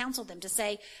counsel them to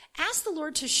say, ask the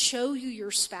Lord to show you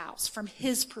your spouse from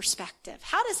his perspective.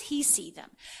 How does he see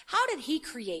them? How did he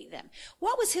create them?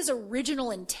 What was his original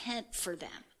intent for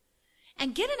them?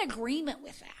 And get in agreement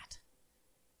with that.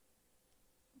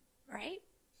 Right?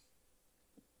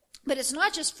 But it's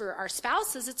not just for our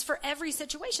spouses, it's for every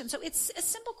situation. So it's a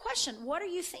simple question. What are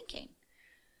you thinking?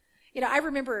 You know, I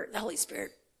remember the Holy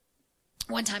Spirit.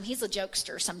 One time, he's a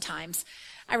jokester sometimes.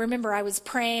 I remember I was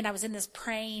praying. I was in this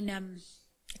praying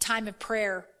time of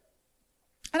prayer.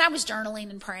 And I was journaling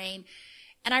and praying.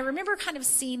 And I remember kind of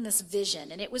seeing this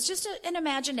vision. And it was just an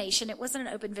imagination. It wasn't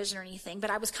an open vision or anything. But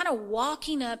I was kind of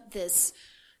walking up this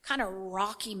kind of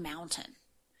rocky mountain.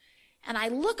 And I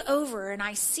look over and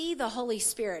I see the Holy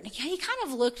Spirit. And he kind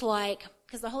of looked like,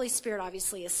 because the Holy Spirit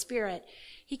obviously is spirit,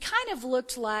 he kind of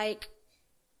looked like,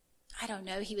 I don't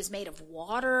know, he was made of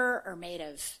water or made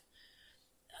of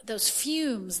those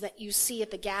fumes that you see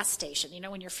at the gas station. You know,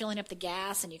 when you're filling up the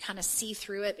gas and you kind of see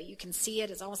through it, but you can see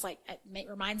it. It's almost like, it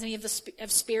reminds me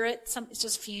of spirit. It's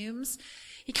just fumes.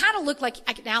 He kind of looked like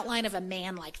an outline of a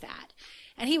man like that.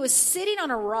 And he was sitting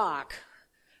on a rock,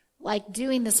 like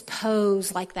doing this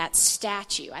pose like that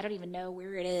statue. I don't even know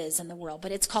where it is in the world,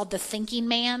 but it's called the Thinking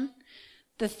Man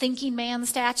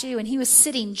statue. And he was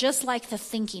sitting just like the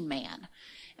Thinking Man.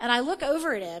 And I look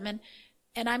over at him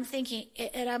and I'm thinking,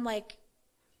 and I'm like,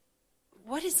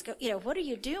 what are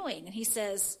you doing? And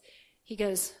he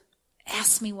goes,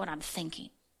 ask me what I'm thinking.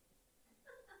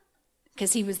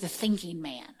 Because he was the Thinking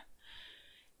Man.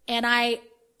 And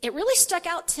it really stuck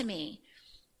out to me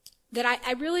that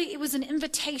it was an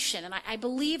invitation. And I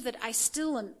believe that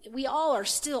we all are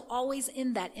still always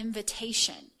in that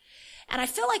invitation. And I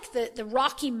feel like the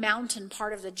Rocky Mountain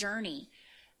part of the journey,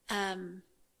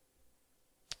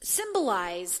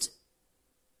 symbolized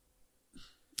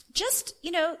just, you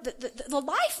know, the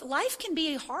life can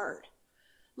be hard.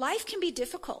 Life can be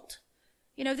difficult.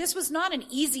 You know, this was not an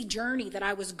easy journey that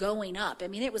I was going up. I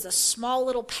mean, it was a small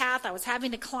little path. I was having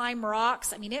to climb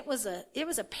rocks. I mean, it was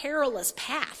a perilous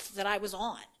path that I was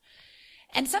on.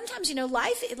 And sometimes, you know,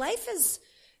 life is,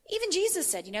 even Jesus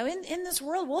said, you know, in this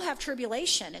world we'll have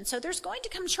tribulation. And so there's going to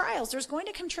come trials. There's going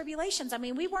to come tribulations. I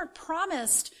mean, we weren't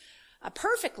promised a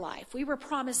perfect life. We were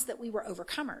promised that we were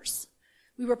overcomers.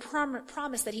 We were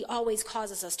promised that he always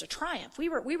causes us to triumph. We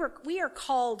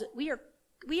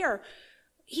are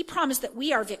he promised that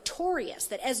we are victorious,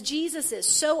 that as Jesus is,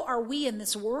 so are we in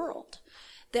this world,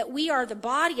 that we are the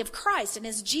body of Christ. And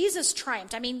as Jesus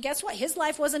triumphed, I mean, guess what? His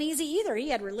life wasn't easy either. He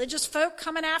had religious folk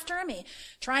coming after him,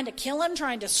 trying to kill him,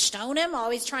 trying to stone him,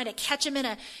 always trying to catch him in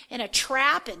a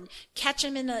trap and catch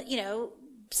him in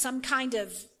some kind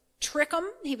of trick him.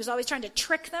 He was always trying to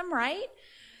trick them, right?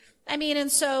 I mean,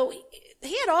 and so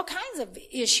he had all kinds of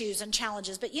issues and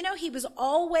challenges, but he was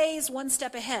always one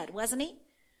step ahead, wasn't he?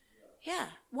 Yeah.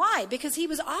 Why? Because he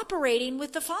was operating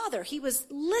with the Father. He was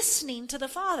listening to the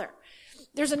Father.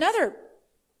 There's another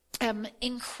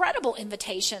incredible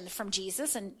invitation from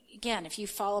Jesus. And again, if you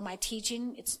follow my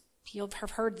teaching, you'll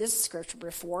have heard this scripture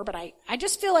before, but I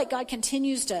just feel like God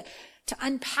continues to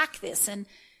unpack this in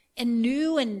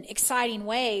new and exciting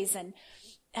ways. And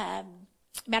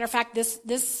matter of fact,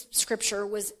 this scripture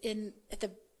was at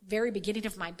the very beginning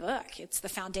of my book. It's the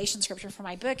foundation scripture for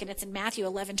my book, and it's in Matthew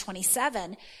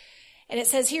 11:27. And it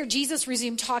says here, Jesus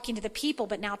resumed talking to the people,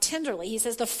 but now tenderly. He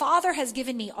says, "The Father has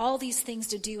given me all these things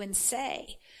to do and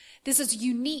say." This is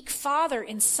unique Father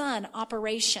and Son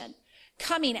operation,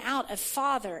 coming out of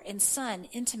Father and Son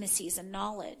intimacies and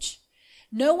knowledge.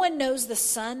 No one knows the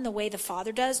Son the way the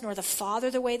Father does, nor the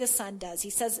Father the way the Son does. He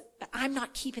says, but I'm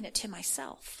not keeping it to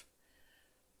myself.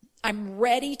 I'm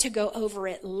ready to go over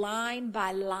it line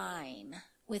by line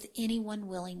with anyone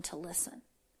willing to listen.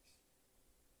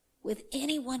 With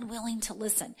anyone willing to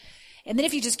listen. And then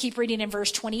if you just keep reading in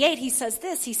verse 28, he says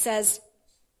this. He says,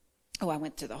 I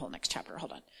went through the whole next chapter.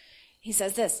 Hold on. He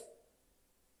says this.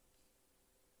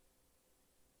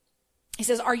 He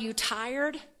says, are you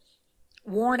tired,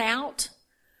 worn out,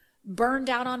 burned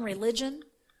out on religion?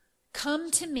 Come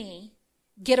to me,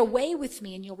 get away with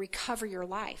me, and you'll recover your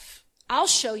life. I'll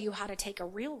show you how to take a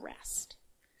real rest.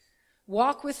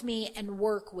 Walk with me and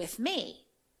work with me.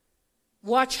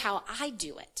 Watch how I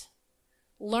do it.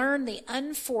 Learn the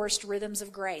unforced rhythms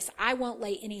of grace. I won't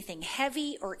lay anything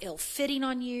heavy or ill-fitting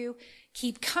on you.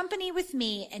 Keep company with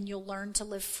me, and you'll learn to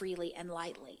live freely and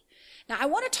lightly. Now, I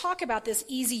want to talk about this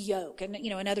easy yoke. And,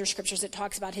 in other scriptures it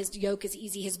talks about his yoke is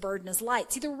easy, his burden is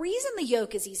light. See, the reason the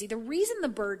yoke is easy, the reason the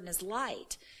burden is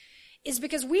light, is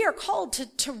because we are called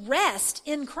to rest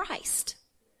in Christ.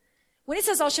 When it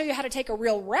says, I'll show you how to take a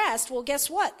real rest, well, guess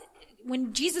what?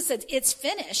 When Jesus says, it's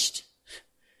finished,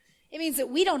 it means that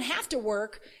we don't have to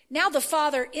work. Now the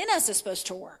Father in us is supposed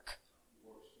to work.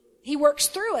 He works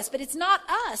through us, but it's not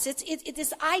us. It's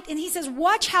this and he says,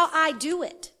 watch how I do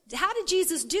it. How did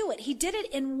Jesus do it? He did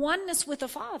it in oneness with the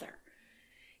Father.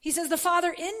 He says, the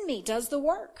Father in me does the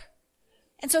work.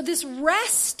 And so this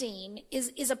resting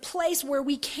is a place where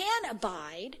we can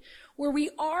abide, where we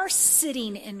are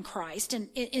sitting in Christ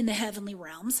in the heavenly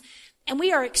realms, and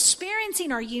we are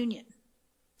experiencing our union.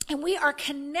 And we are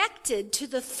connected to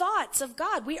the thoughts of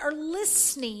God. We are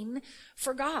listening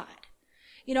for God.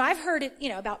 I've heard it,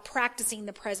 about practicing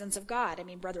the presence of God. I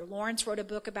mean, Brother Lawrence wrote a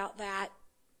book about that.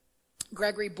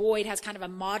 Gregory Boyd has kind of a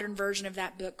modern version of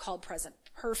that book called Present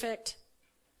Perfect.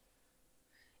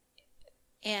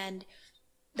 And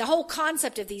the whole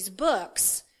concept of these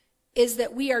books is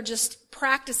that we are just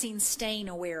practicing staying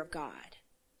aware of God.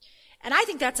 And I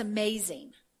think that's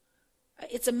amazing.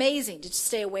 It's amazing to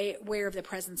stay aware of the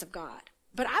presence of God.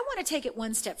 But I want to take it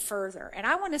one step further, and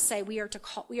I want to say we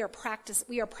are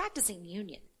practicing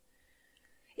union.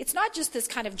 It's not just this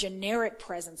kind of generic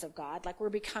presence of God, like we're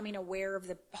becoming aware of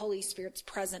the Holy Spirit's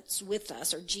presence with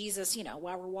us, or Jesus,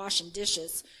 while we're washing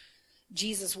dishes,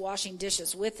 Jesus washing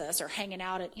dishes with us, or hanging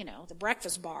out at, the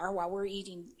breakfast bar while we're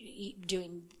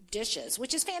doing dishes,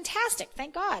 which is fantastic.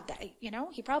 Thank God that,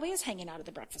 he probably is hanging out at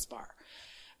the breakfast bar.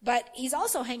 But he's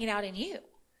also hanging out in you.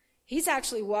 He's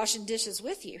actually washing dishes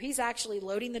with you. He's actually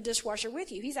loading the dishwasher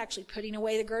with you. He's actually putting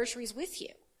away the groceries with you.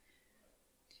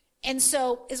 And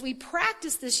so as we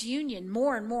practice this union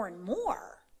more and more and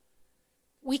more,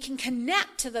 we can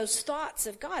connect to those thoughts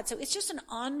of God. So it's just an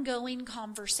ongoing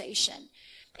conversation.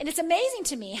 And it's amazing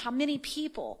to me how many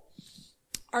people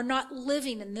are not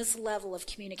living in this level of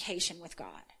communication with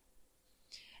God.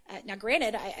 Now,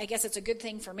 granted, I guess it's a good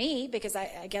thing for me, because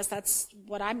I guess that's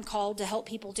what I'm called to help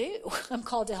people do. I'm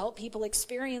called to help people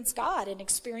experience God and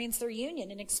experience their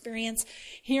union and experience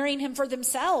hearing him for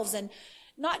themselves, and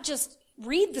not just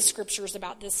read the scriptures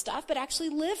about this stuff, but actually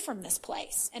live from this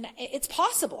place. And it's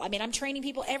possible. I mean, I'm training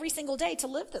people every single day to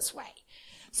live this way.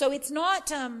 So it's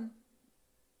not,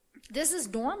 this is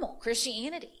normal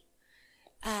Christianity.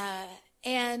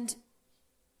 And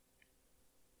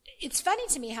it's funny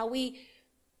to me how we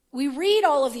read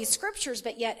all of these scriptures,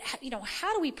 but yet,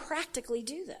 how do we practically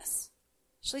do this?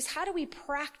 Shalise, how do we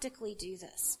practically do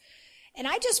this? And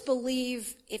I just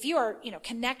believe if you are,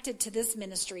 connected to this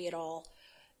ministry at all,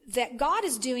 that God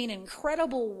is doing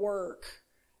incredible work,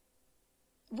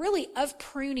 really, of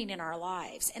pruning in our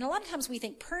lives. And a lot of times we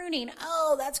think pruning,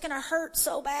 oh, that's going to hurt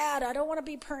so bad. I don't want to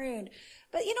be pruned.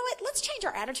 But you know what? Let's change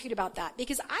our attitude about that,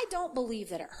 because I don't believe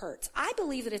that it hurts. I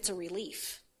believe that it's a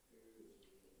relief.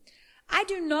 I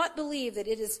do not believe that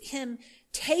it is him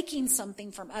taking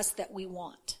something from us that we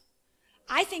want.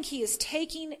 I think he is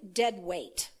taking dead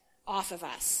weight off of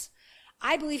us.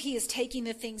 I believe he is taking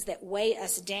the things that weigh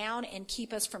us down and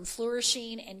keep us from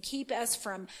flourishing and keep us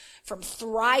from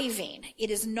thriving.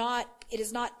 It is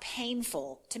not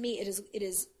painful to me.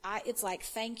 It's like,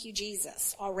 thank you,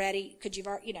 Jesus, already.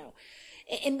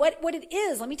 And what it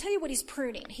is, let me tell you what he's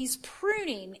pruning. He's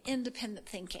pruning independent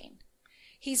thinking.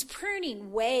 He's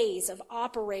pruning ways of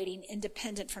operating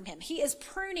independent from him. He is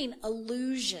pruning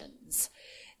illusions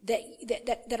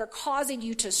that are causing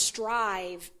you to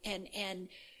strive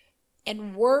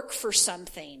and work for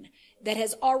something that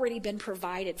has already been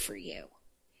provided for you.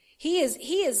 He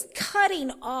is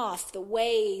cutting off the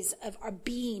ways of our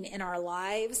being in our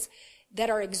lives that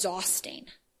are exhausting.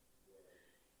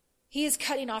 He is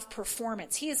cutting off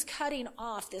performance. He is cutting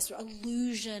off this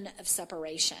illusion of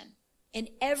separation in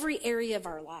every area of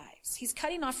our lives. He's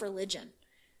cutting off religion.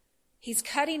 He's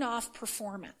cutting off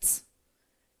performance.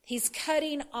 He's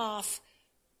cutting off,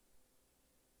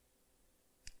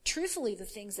 truthfully, the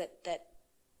things that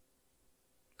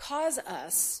cause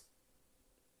us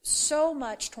so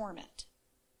much torment.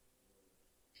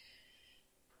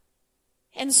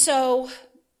 And so,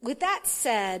 with that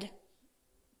said,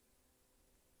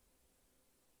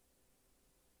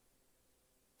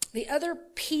 the other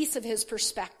piece of his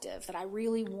perspective that I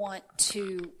really want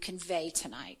to convey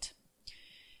tonight,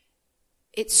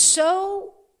 it's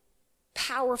so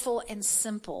powerful and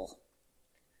simple.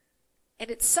 And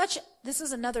this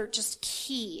is another just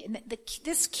key. And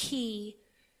this key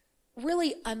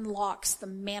really unlocks the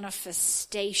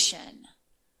manifestation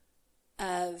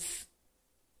of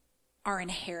our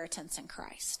inheritance in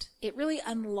Christ. It really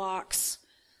unlocks,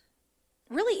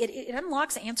 it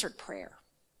unlocks answered prayer.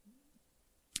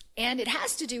 And it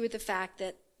has to do with the fact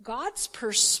that God's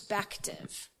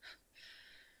perspective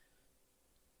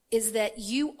is that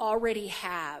you already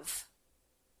have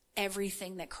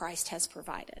everything that Christ has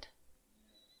provided.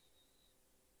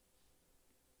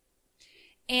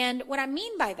 And what I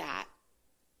mean by that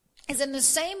is, in the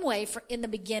same way, in the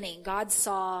beginning, God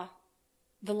saw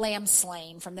the lamb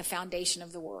slain from the foundation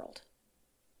of the world.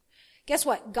 Guess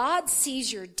what? God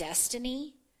sees your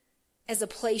destiny as a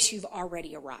place you've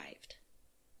already arrived.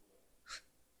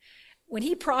 When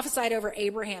he prophesied over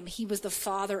Abraham, he was the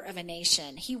father of a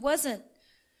nation. He wasn't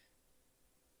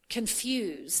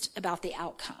confused about the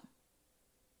outcome.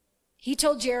 He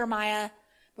told Jeremiah,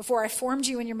 before I formed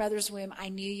you in your mother's womb, I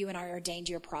knew you and I ordained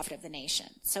you a prophet of the nation.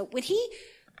 So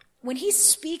when he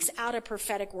speaks out a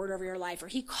prophetic word over your life, or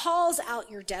he calls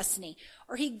out your destiny,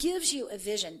 or he gives you a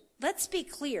vision, let's be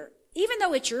clear. Even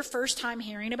though it's your first time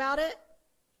hearing about it,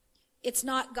 it's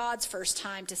not God's first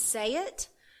time to say it,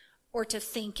 or to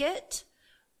think it,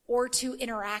 or to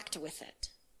interact with it.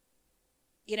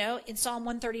 You know, in Psalm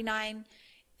 139,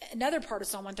 another part of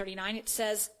Psalm 139, it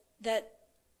says that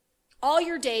all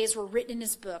your days were written in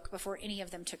his book before any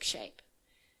of them took shape.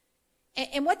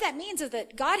 And what that means is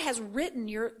that God has written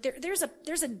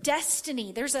there's a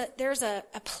destiny, there's a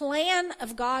plan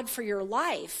of God for your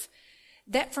life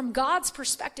that from God's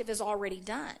perspective is already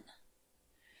done.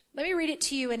 Let me read it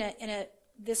to you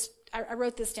I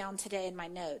wrote this down today in my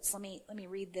notes. Let me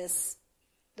read this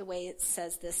the way it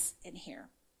says this in here.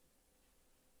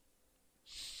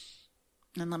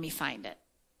 And let me find it.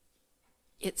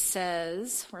 It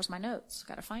says, where's my notes?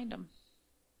 Got to find them.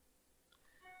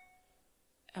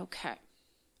 Okay.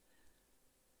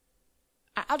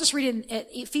 I'll just read it in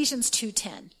Ephesians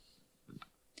 2:10.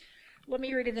 Let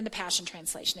me read it in the Passion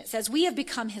Translation. It says, we have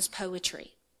become his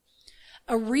poetry,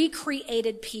 a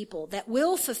recreated people that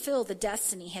will fulfill the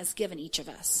destiny he has given each of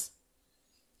us.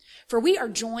 For we are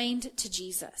joined to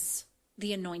Jesus,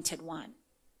 the Anointed One.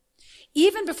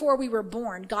 Even before we were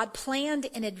born, God planned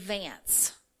in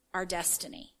advance our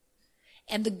destiny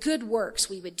and the good works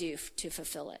we would do to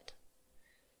fulfill it.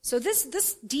 So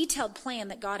this detailed plan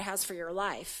that God has for your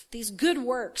life, these good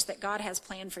works that God has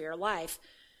planned for your life,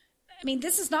 I mean,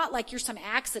 this is not like you're some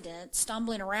accident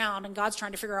stumbling around and God's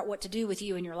trying to figure out what to do with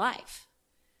you in your life.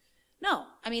 No,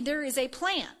 I mean, there is a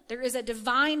plan. There is a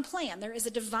divine plan. There is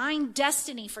a divine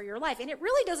destiny for your life. And it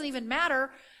really doesn't even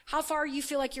matter how far you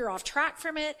feel like you're off track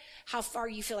from it, how far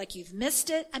you feel like you've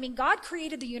missed it. I mean, God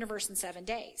created the universe in 7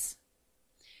 days.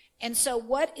 And so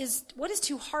what is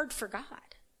too hard for God?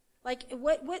 Like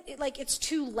like it's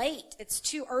too late. It's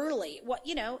too early.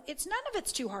 None of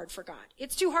it's too hard for God.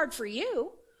 It's too hard for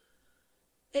you.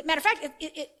 Matter of fact,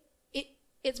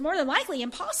 it's more than likely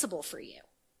impossible for you.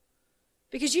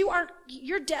 Because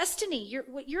your destiny,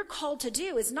 what you're called to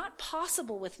do is not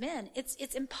possible with men. It's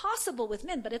impossible with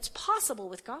men, but it's possible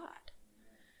with God.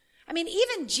 I mean,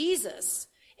 even Jesus,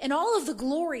 and all of the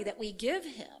glory that we give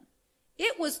him,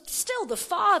 it was still the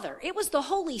Father. It was the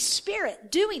Holy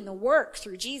Spirit doing the work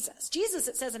through Jesus. Jesus,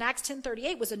 it says in Acts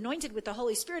 10:38, was anointed with the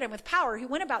Holy Spirit and with power, who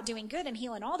went about doing good and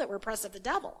healing all that were oppressed of the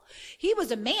devil. He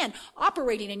was a man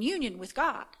operating in union with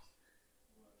God.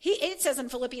 It says in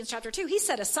Philippians chapter 2, he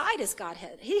set aside his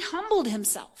Godhead. He humbled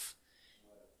himself.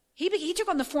 He took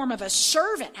on the form of a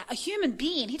servant, a human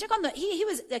being. He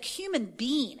was a human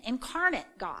being,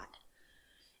 incarnate God.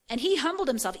 And he humbled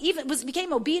himself,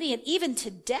 became obedient even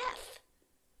to death.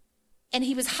 And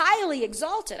he was highly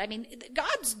exalted. I mean,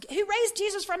 who raised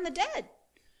Jesus from the dead?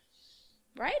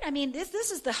 Right? I mean,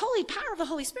 this is the holy power of the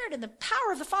Holy Spirit and the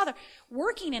power of the Father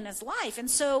working in his life. And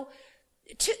so,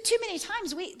 too many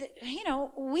times we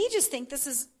just think this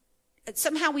is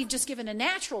somehow we've just given a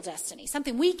natural destiny,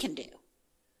 something we can do.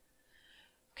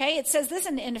 Okay, it says this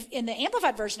in the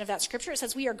Amplified version of that scripture. It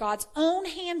says we are God's own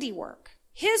handiwork,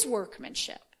 his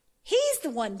workmanship. He's the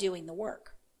one doing the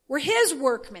work. We're his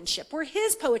workmanship. We're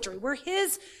his poetry. We're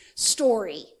his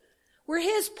story. We're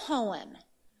his poem.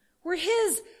 We're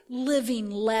his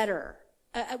living letter.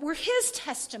 We're his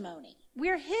testimony.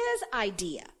 We're his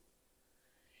idea.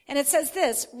 And it says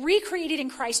this, recreated in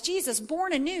Christ Jesus,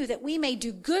 born anew that we may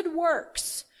do good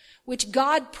works, which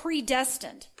God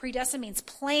predestined. Predestined means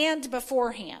planned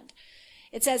beforehand.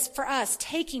 It says for us,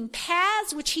 taking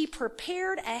paths which he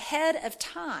prepared ahead of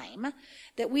time,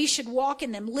 that we should walk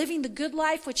in them, living the good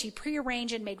life which he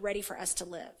prearranged and made ready for us to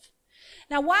live.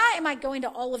 Now, why am I going to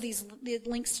all of these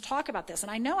links to talk about this?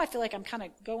 And I feel like I'm kind of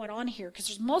going on here because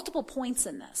there's multiple points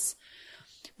in this.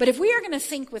 But if we are going to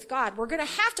think with God, we're going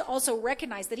to have to also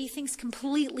recognize that he thinks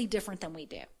completely different than we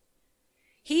do.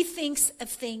 He thinks of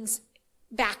things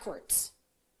backwards.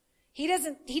 He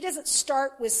doesn't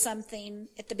start with something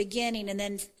at the beginning and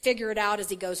then figure it out as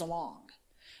he goes along.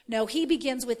 No, he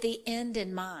begins with the end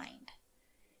in mind.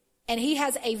 And he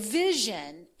has a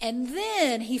vision, and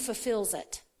then he fulfills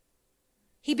it.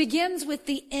 He begins with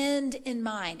the end in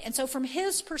mind. And so from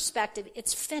his perspective,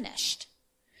 it's finished.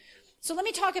 So let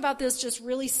me talk about this just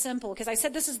really simple, because I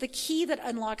said this is the key that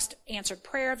unlocks answered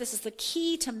prayer. This is the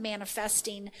key to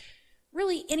manifesting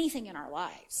really anything in our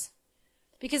lives.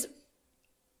 Because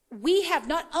we have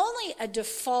not only a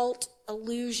default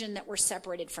illusion that we're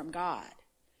separated from God,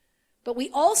 but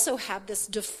we also have this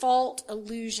default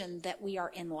illusion that we are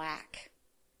in lack.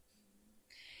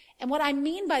 And what I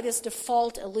mean by this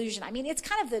default illusion, I mean it's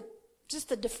kind of just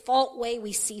the default way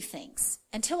we see things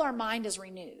until our mind is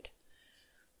renewed.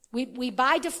 We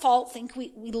by default think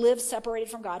we live separated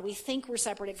from God. We think we're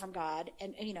separated from God.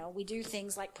 And we do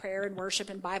things like prayer and worship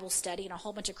and Bible study and a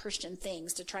whole bunch of Christian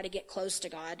things to try to get close to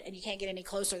God. And you can't get any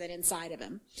closer than inside of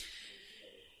him.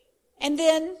 And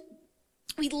then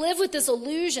we live with this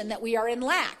illusion that we are in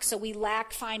lack. So we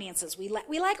lack finances. We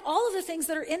lack all of the things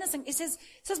that are in us. And it says,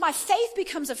 my faith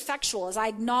becomes effectual as I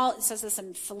acknowledge, it says this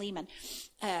in Philemon.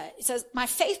 It says, my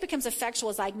faith becomes effectual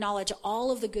as I acknowledge all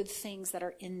of the good things that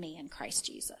are in me in Christ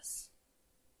Jesus.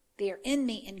 They are in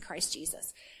me in Christ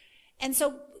Jesus. And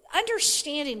so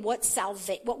understanding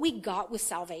what we got with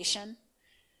salvation,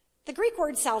 the Greek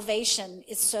word salvation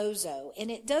is sozo,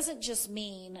 and it doesn't just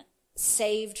mean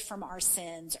saved from our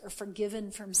sins or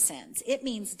forgiven from sins. It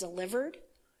means delivered.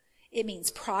 It means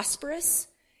prosperous.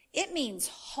 It means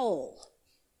whole.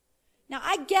 Now,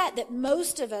 I get that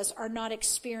most of us are not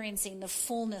experiencing the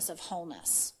fullness of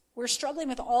wholeness. We're struggling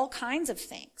with all kinds of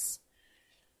things.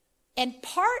 And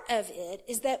part of it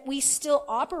is that we still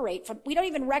operate from, we don't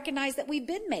even recognize that we've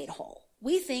been made whole.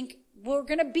 We think we're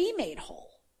going to be made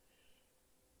whole.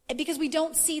 And because we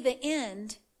don't see the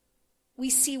end, we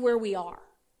see where we are.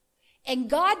 And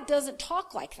God doesn't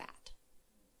talk like that.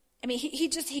 I mean,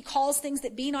 he calls things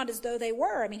that be not as though they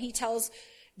were. I mean, he tells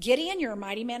Gideon, you're a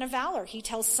mighty man of valor. He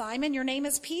tells Simon, your name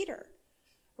is Peter,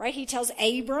 right? He tells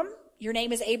Abram, your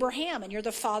name is Abraham, and you're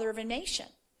the father of a nation.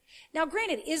 Now,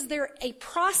 granted, is there a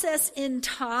process in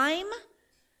time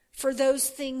for those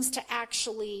things to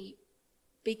actually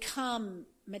become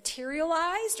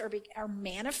materialized or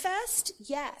manifest?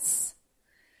 Yes.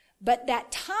 But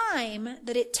that time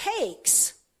that it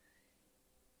takes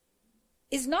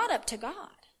is not up to God.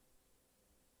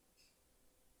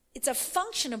 It's a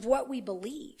function of what we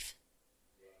believe.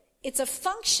 It's a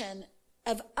function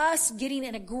of us getting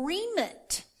an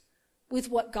agreement with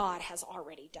what God has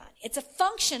already done. It's a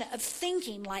function of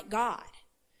thinking like God.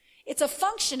 It's a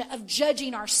function of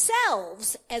judging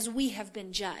ourselves as we have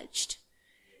been judged.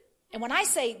 And when I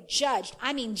say judged,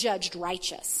 I mean judged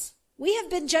righteous. We have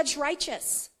been judged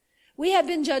righteous. We have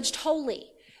been judged holy.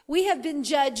 We have been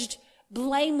judged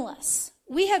blameless.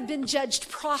 We have been judged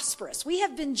prosperous. We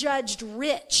have been judged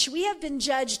rich. We have been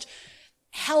judged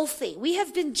healthy. We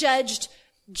have been judged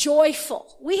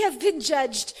joyful. We have been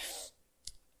judged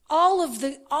all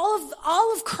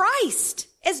of Christ.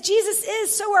 As Jesus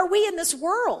is, so are we in this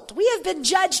world. We have been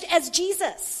judged as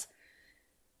Jesus.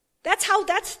 That's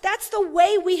the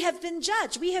way we have been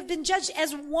judged. We have been judged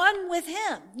as one with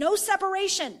him. No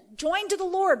separation. Joined to the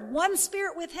Lord. One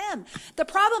spirit with him. The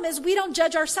problem is we don't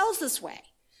judge ourselves this way.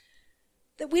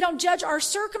 That we don't judge our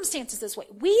circumstances this way.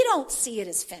 We don't see it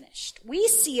as finished. We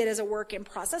see it as a work in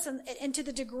process. And to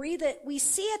the degree that we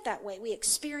see it that way, we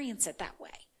experience it that way.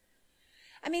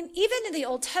 I mean, even in the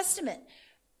Old Testament,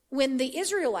 when the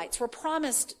Israelites were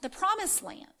promised the promised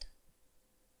land,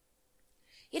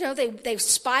 you know, they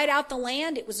spied out the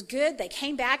land. It was good. They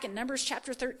came back in Numbers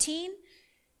chapter 13.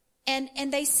 And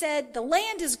they said, the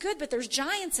land is good, but there's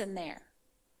giants in there.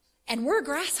 And we're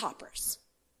grasshoppers.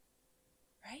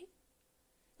 Right?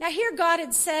 Now here God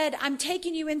had said, I'm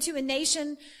taking you into a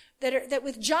nation that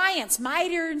with giants,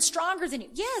 mightier and stronger than you.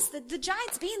 Yes, the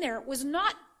giants being there was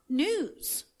not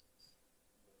news.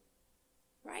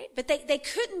 Right? But they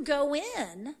couldn't go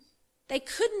in. They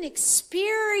couldn't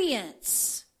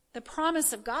experience the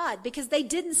promise of God because they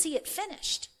didn't see it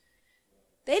finished.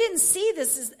 They didn't see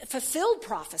this as fulfilled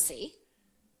prophecy.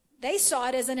 They saw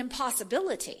it as an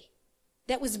impossibility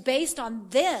that was based on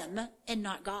them and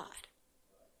not God.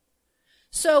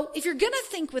 So if you're going to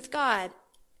think with God,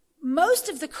 most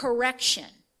of the correction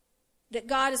that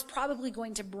God is probably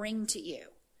going to bring to you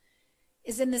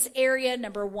is in this area,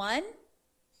 number one,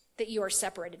 that you are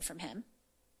separated from him.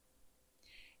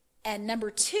 And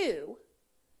number two,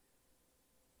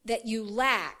 that you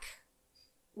lack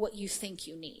what you think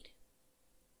you need.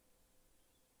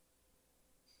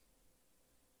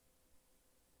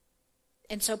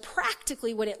 And so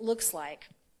practically what it looks like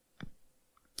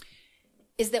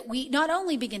is that we not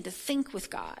only begin to think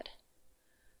with God,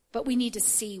 but we need to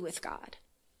see with God.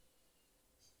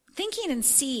 Thinking and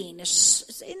seeing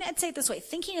is, I'd say it this way,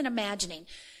 thinking and imagining.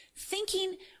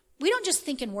 Thinking, we don't just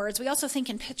think in words, we also think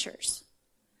in pictures.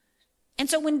 And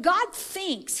so when God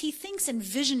thinks, he thinks in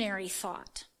visionary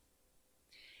thought.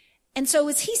 And so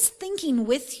as he's thinking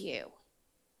with you,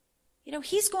 you know,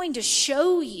 he's going to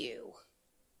show you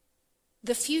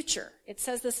the future. It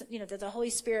says this, you know, that the Holy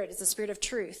Spirit is the Spirit of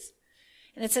truth.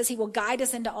 And it says he will guide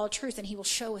us into all truth and he will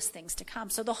show us things to come.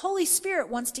 So the Holy Spirit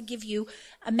wants to give you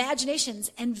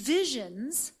imaginations and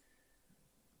visions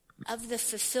of the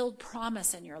fulfilled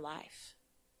promise in your life,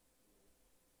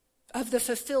 of the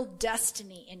fulfilled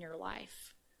destiny in your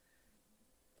life,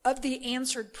 of the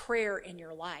answered prayer in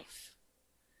your life.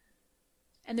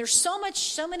 And there's so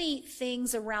many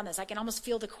things around this. I can almost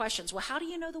feel the questions. Well, how do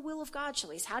you know the will of God,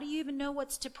 Shalise? How do you even know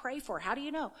what's to pray for? How do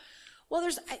you know? Well,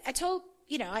 I told,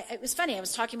 you know, it was funny. I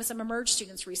was talking with some Emerge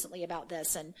students recently about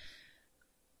this, and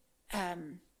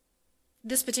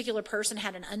this particular person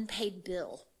had an unpaid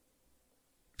bill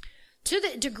to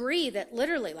the degree that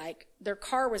literally, like, their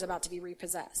car was about to be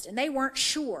repossessed, and they weren't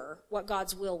sure what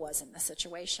God's will was in the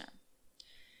situation.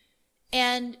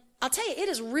 And I'll tell you, it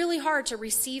is really hard to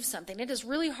receive something. It is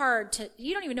really hard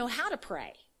you don't even know how to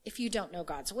pray if you don't know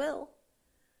God's will.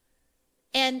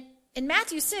 And in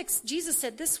Matthew 6, Jesus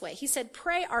said this way. He said,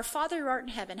 pray, our Father who art in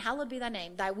heaven, hallowed be thy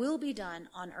name. Thy will be done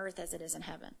on earth as it is in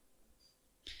heaven.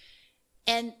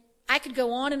 And I could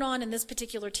go on in this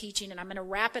particular teaching, and I'm going to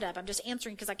wrap it up. I'm just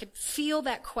answering because I could feel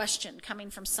that question coming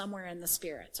from somewhere in the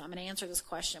Spirit. So I'm going to answer this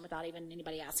question without even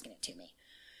anybody asking it to me.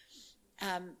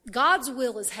 God's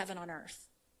will is heaven on earth.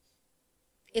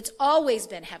 It's always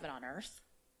been heaven on earth.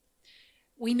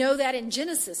 We know that in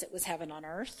Genesis it was heaven on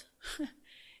earth.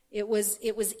 It was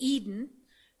Eden,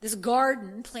 this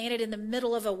garden planted in the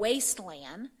middle of a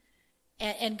wasteland.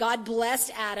 And God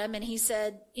blessed Adam, and he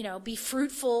said, you know, be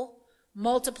fruitful,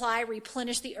 multiply,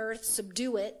 replenish the earth,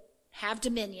 subdue it, have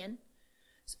dominion.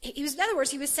 In other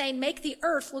words, he was saying, make the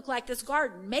earth look like this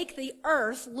garden. Make the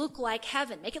earth look like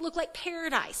heaven. Make it look like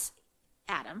paradise,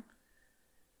 Adam.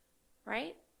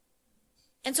 Right?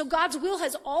 And so God's will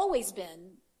has always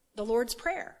been the Lord's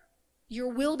Prayer.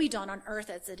 Your will be done on earth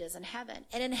as it is in heaven.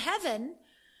 And in heaven,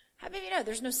 how many of you know,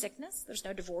 there's no sickness, there's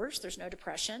no divorce, there's no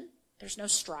depression, there's no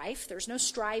strife, there's no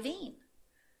striving.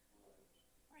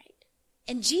 Right?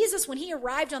 And Jesus, when he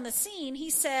arrived on the scene, he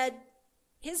said,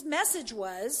 his message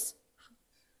was,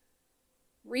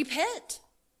 repent.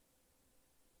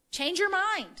 Change your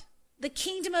mind. The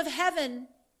kingdom of heaven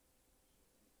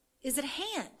is at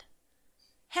hand.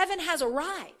 Heaven has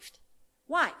arrived.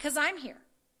 Why? Because I'm here.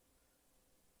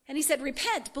 And he said,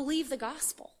 repent, believe the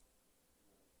gospel.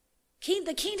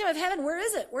 The kingdom of heaven, where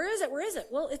is it? Where is it? Where is it?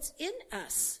 Well, it's in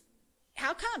us.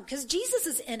 How come? Because Jesus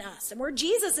is in us. And where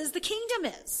Jesus is, the kingdom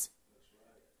is.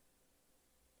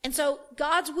 And so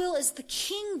God's will is the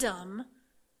kingdom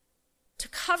to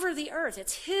cover the earth.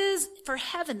 It's his for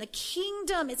heaven. The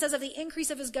kingdom, it says of the increase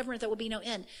of his government, there will be no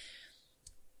end.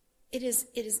 It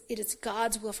is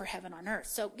God's will for heaven on earth.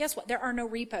 So guess what? There are no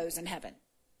repos in heaven.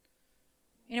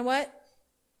 You know what?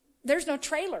 There's no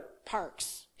trailer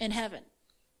parks in heaven.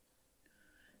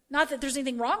 Not that there's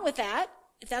anything wrong with that,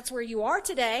 if that's where you are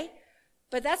today,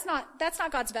 but that's not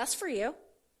God's best for you.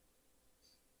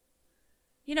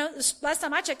 You know, last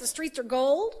time I checked, the streets are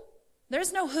gold.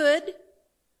 There's no hood,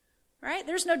 right?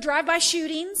 There's no drive-by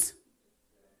shootings,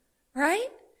 right?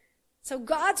 So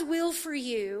God's will for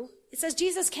you, it says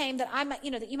Jesus came that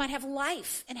that you might have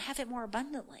life and have it more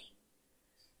abundantly.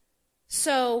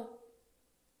 So,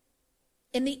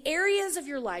 in the areas of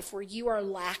your life where you are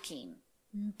lacking,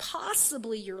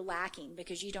 possibly you're lacking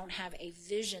because you don't have a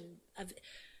vision of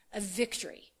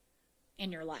victory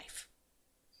in your life.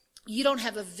 You don't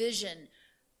have a vision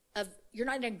you're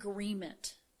not in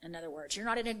agreement, in other words. You're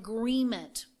not in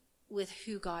agreement with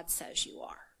who God says you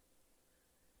are.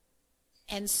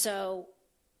 And so,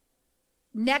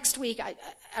 next week,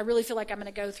 I really feel like I'm going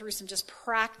to go through some just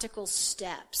practical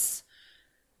steps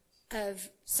of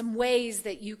some ways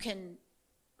that you can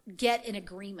get in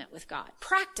agreement with God.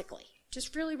 Practically.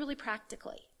 Just really, really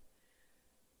practically.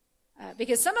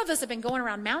 Because some of us have been going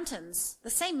around mountains, the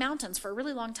same mountains, for a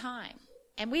really long time.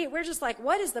 And we're just like,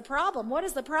 what is the problem? What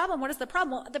is the problem? What is the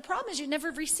problem? Well, the problem is you've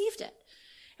never received it.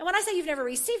 And when I say you've never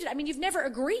received it, I mean you've never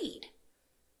agreed.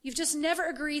 You've just never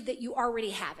agreed that you already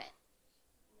have it.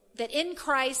 That in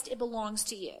Christ it belongs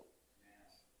to you.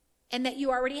 And that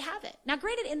you already have it. Now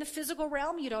granted, in the physical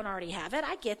realm you don't already have it.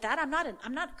 I get that. I'm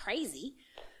not crazy.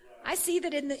 I see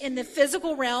that in the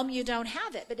physical realm you don't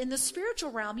have it. But in the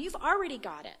spiritual realm you've already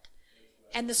got it.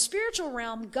 And the spiritual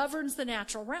realm governs the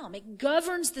natural realm. It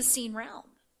governs the seen realm.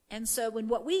 And so when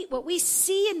what we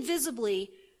see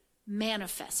invisibly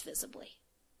manifests visibly.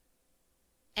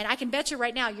 And I can bet you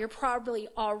right now you're probably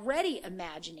already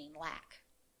imagining lack.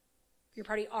 You're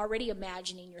probably already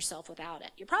imagining yourself without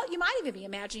it. You might even be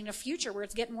imagining a future where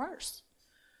it's getting worse.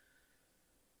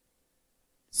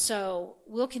 So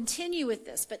we'll continue with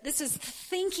this, but this is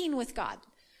thinking with God,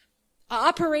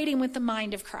 operating with the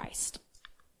mind of Christ.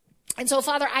 And so,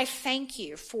 Father, I thank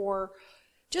you for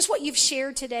just what you've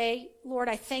shared today. Lord,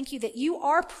 I thank you that you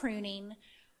are pruning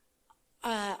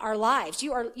our lives.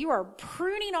 You are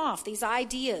pruning off these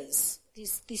ideas,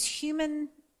 these human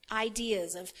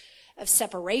ideas of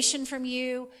separation from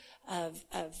you,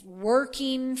 of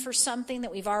working for something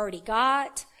that we've already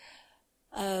got,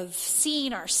 of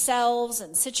seeing ourselves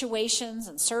and situations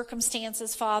and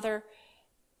circumstances, Father,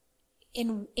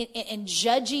 in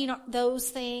judging those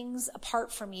things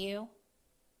apart from you.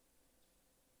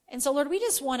 And so, Lord, we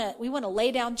want to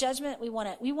lay down judgment. We want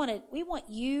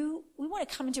to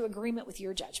come into agreement with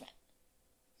your judgment.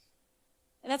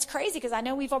 And that's crazy because I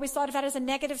know we've always thought of that as a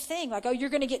negative thing. Like, oh, you're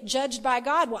going to get judged by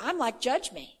God. Well, I'm like,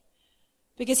 judge me.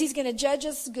 Because he's going to judge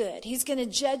us good. He's going to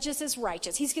judge us as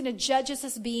righteous. He's going to judge us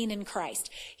as being in Christ.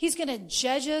 He's going to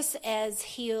judge us as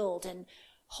healed and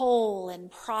whole and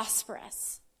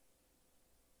prosperous.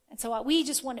 And so we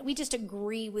just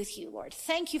agree with you, Lord.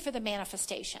 Thank you for the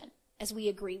manifestation as we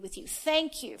agree with you.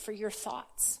 Thank you for your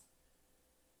thoughts.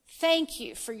 Thank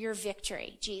you for your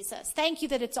victory, Jesus. Thank you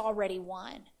that it's already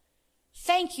won.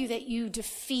 Thank you that you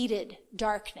defeated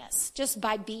darkness just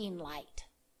by being light.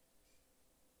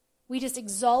 We just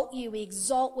exalt you. We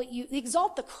exalt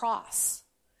the cross.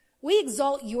 We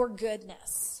exalt your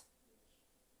goodness.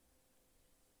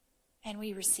 And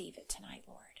we receive it tonight,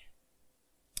 Lord.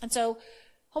 And so,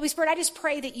 Holy Spirit, I just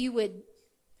pray that you would,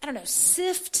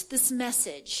 sift this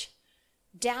message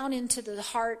down into the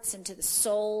hearts, into the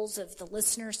souls of the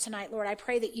listeners tonight, Lord. I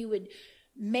pray that you would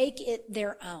make it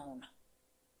their own.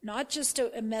 Not just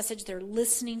a message they're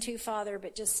listening to, Father,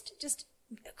 but just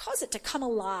cause it to come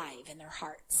alive in their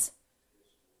hearts.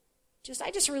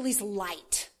 I just release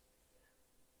light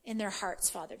in their hearts,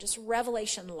 Father. Just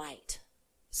revelation light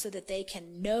so that they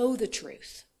can know the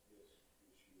truth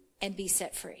and be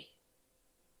set free.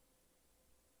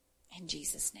 In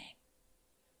Jesus' name.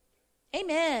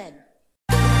 Amen.